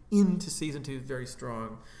going into season 2 very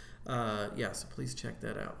strong. So please check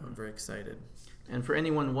that out. I'm very excited. And for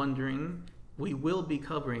anyone wondering, we will be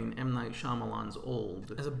covering M. Night Shyamalan's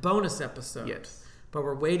Old as a bonus episode. Yes. But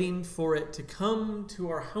we're waiting for it to come to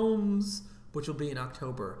our homes, which will be in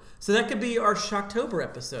October. So that could be our Shocktober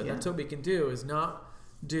episode. Yeah. That's what we can do, is not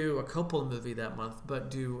do a Coppola movie that month, but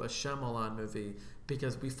do a Shyamalan movie,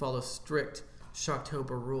 because we follow strict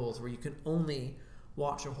Shocktober rules where you can only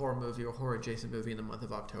watch a horror movie or horror adjacent movie in the month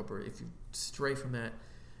of October. If you stray from that,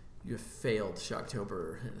 you have failed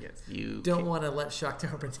Shocktober. Yes, you don't want to let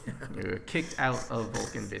Shocktober down. You're kicked out of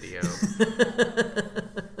Vulcan Video.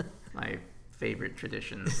 My favorite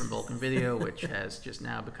tradition from Vulcan Video, which has just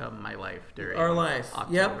now become my life during our life.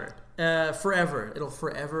 October. Yep. Forever. It'll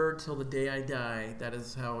forever till the day I die. That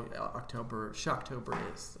is how Shocktober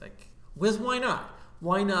is. Like, why not?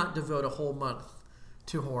 Why not devote a whole month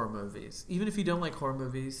to horror movies? Even if you don't like horror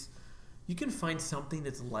movies, you can find something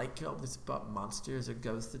that's like that's about monsters or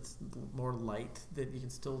ghosts that's more light that you can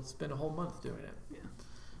still spend a whole month doing it.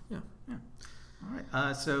 Yeah. All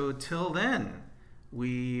right. So till then,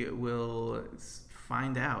 we will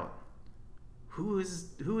find out who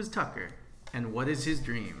is Tucker and what is his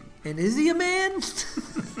dream. And is he a man?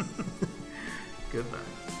 Goodbye.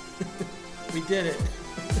 We did it.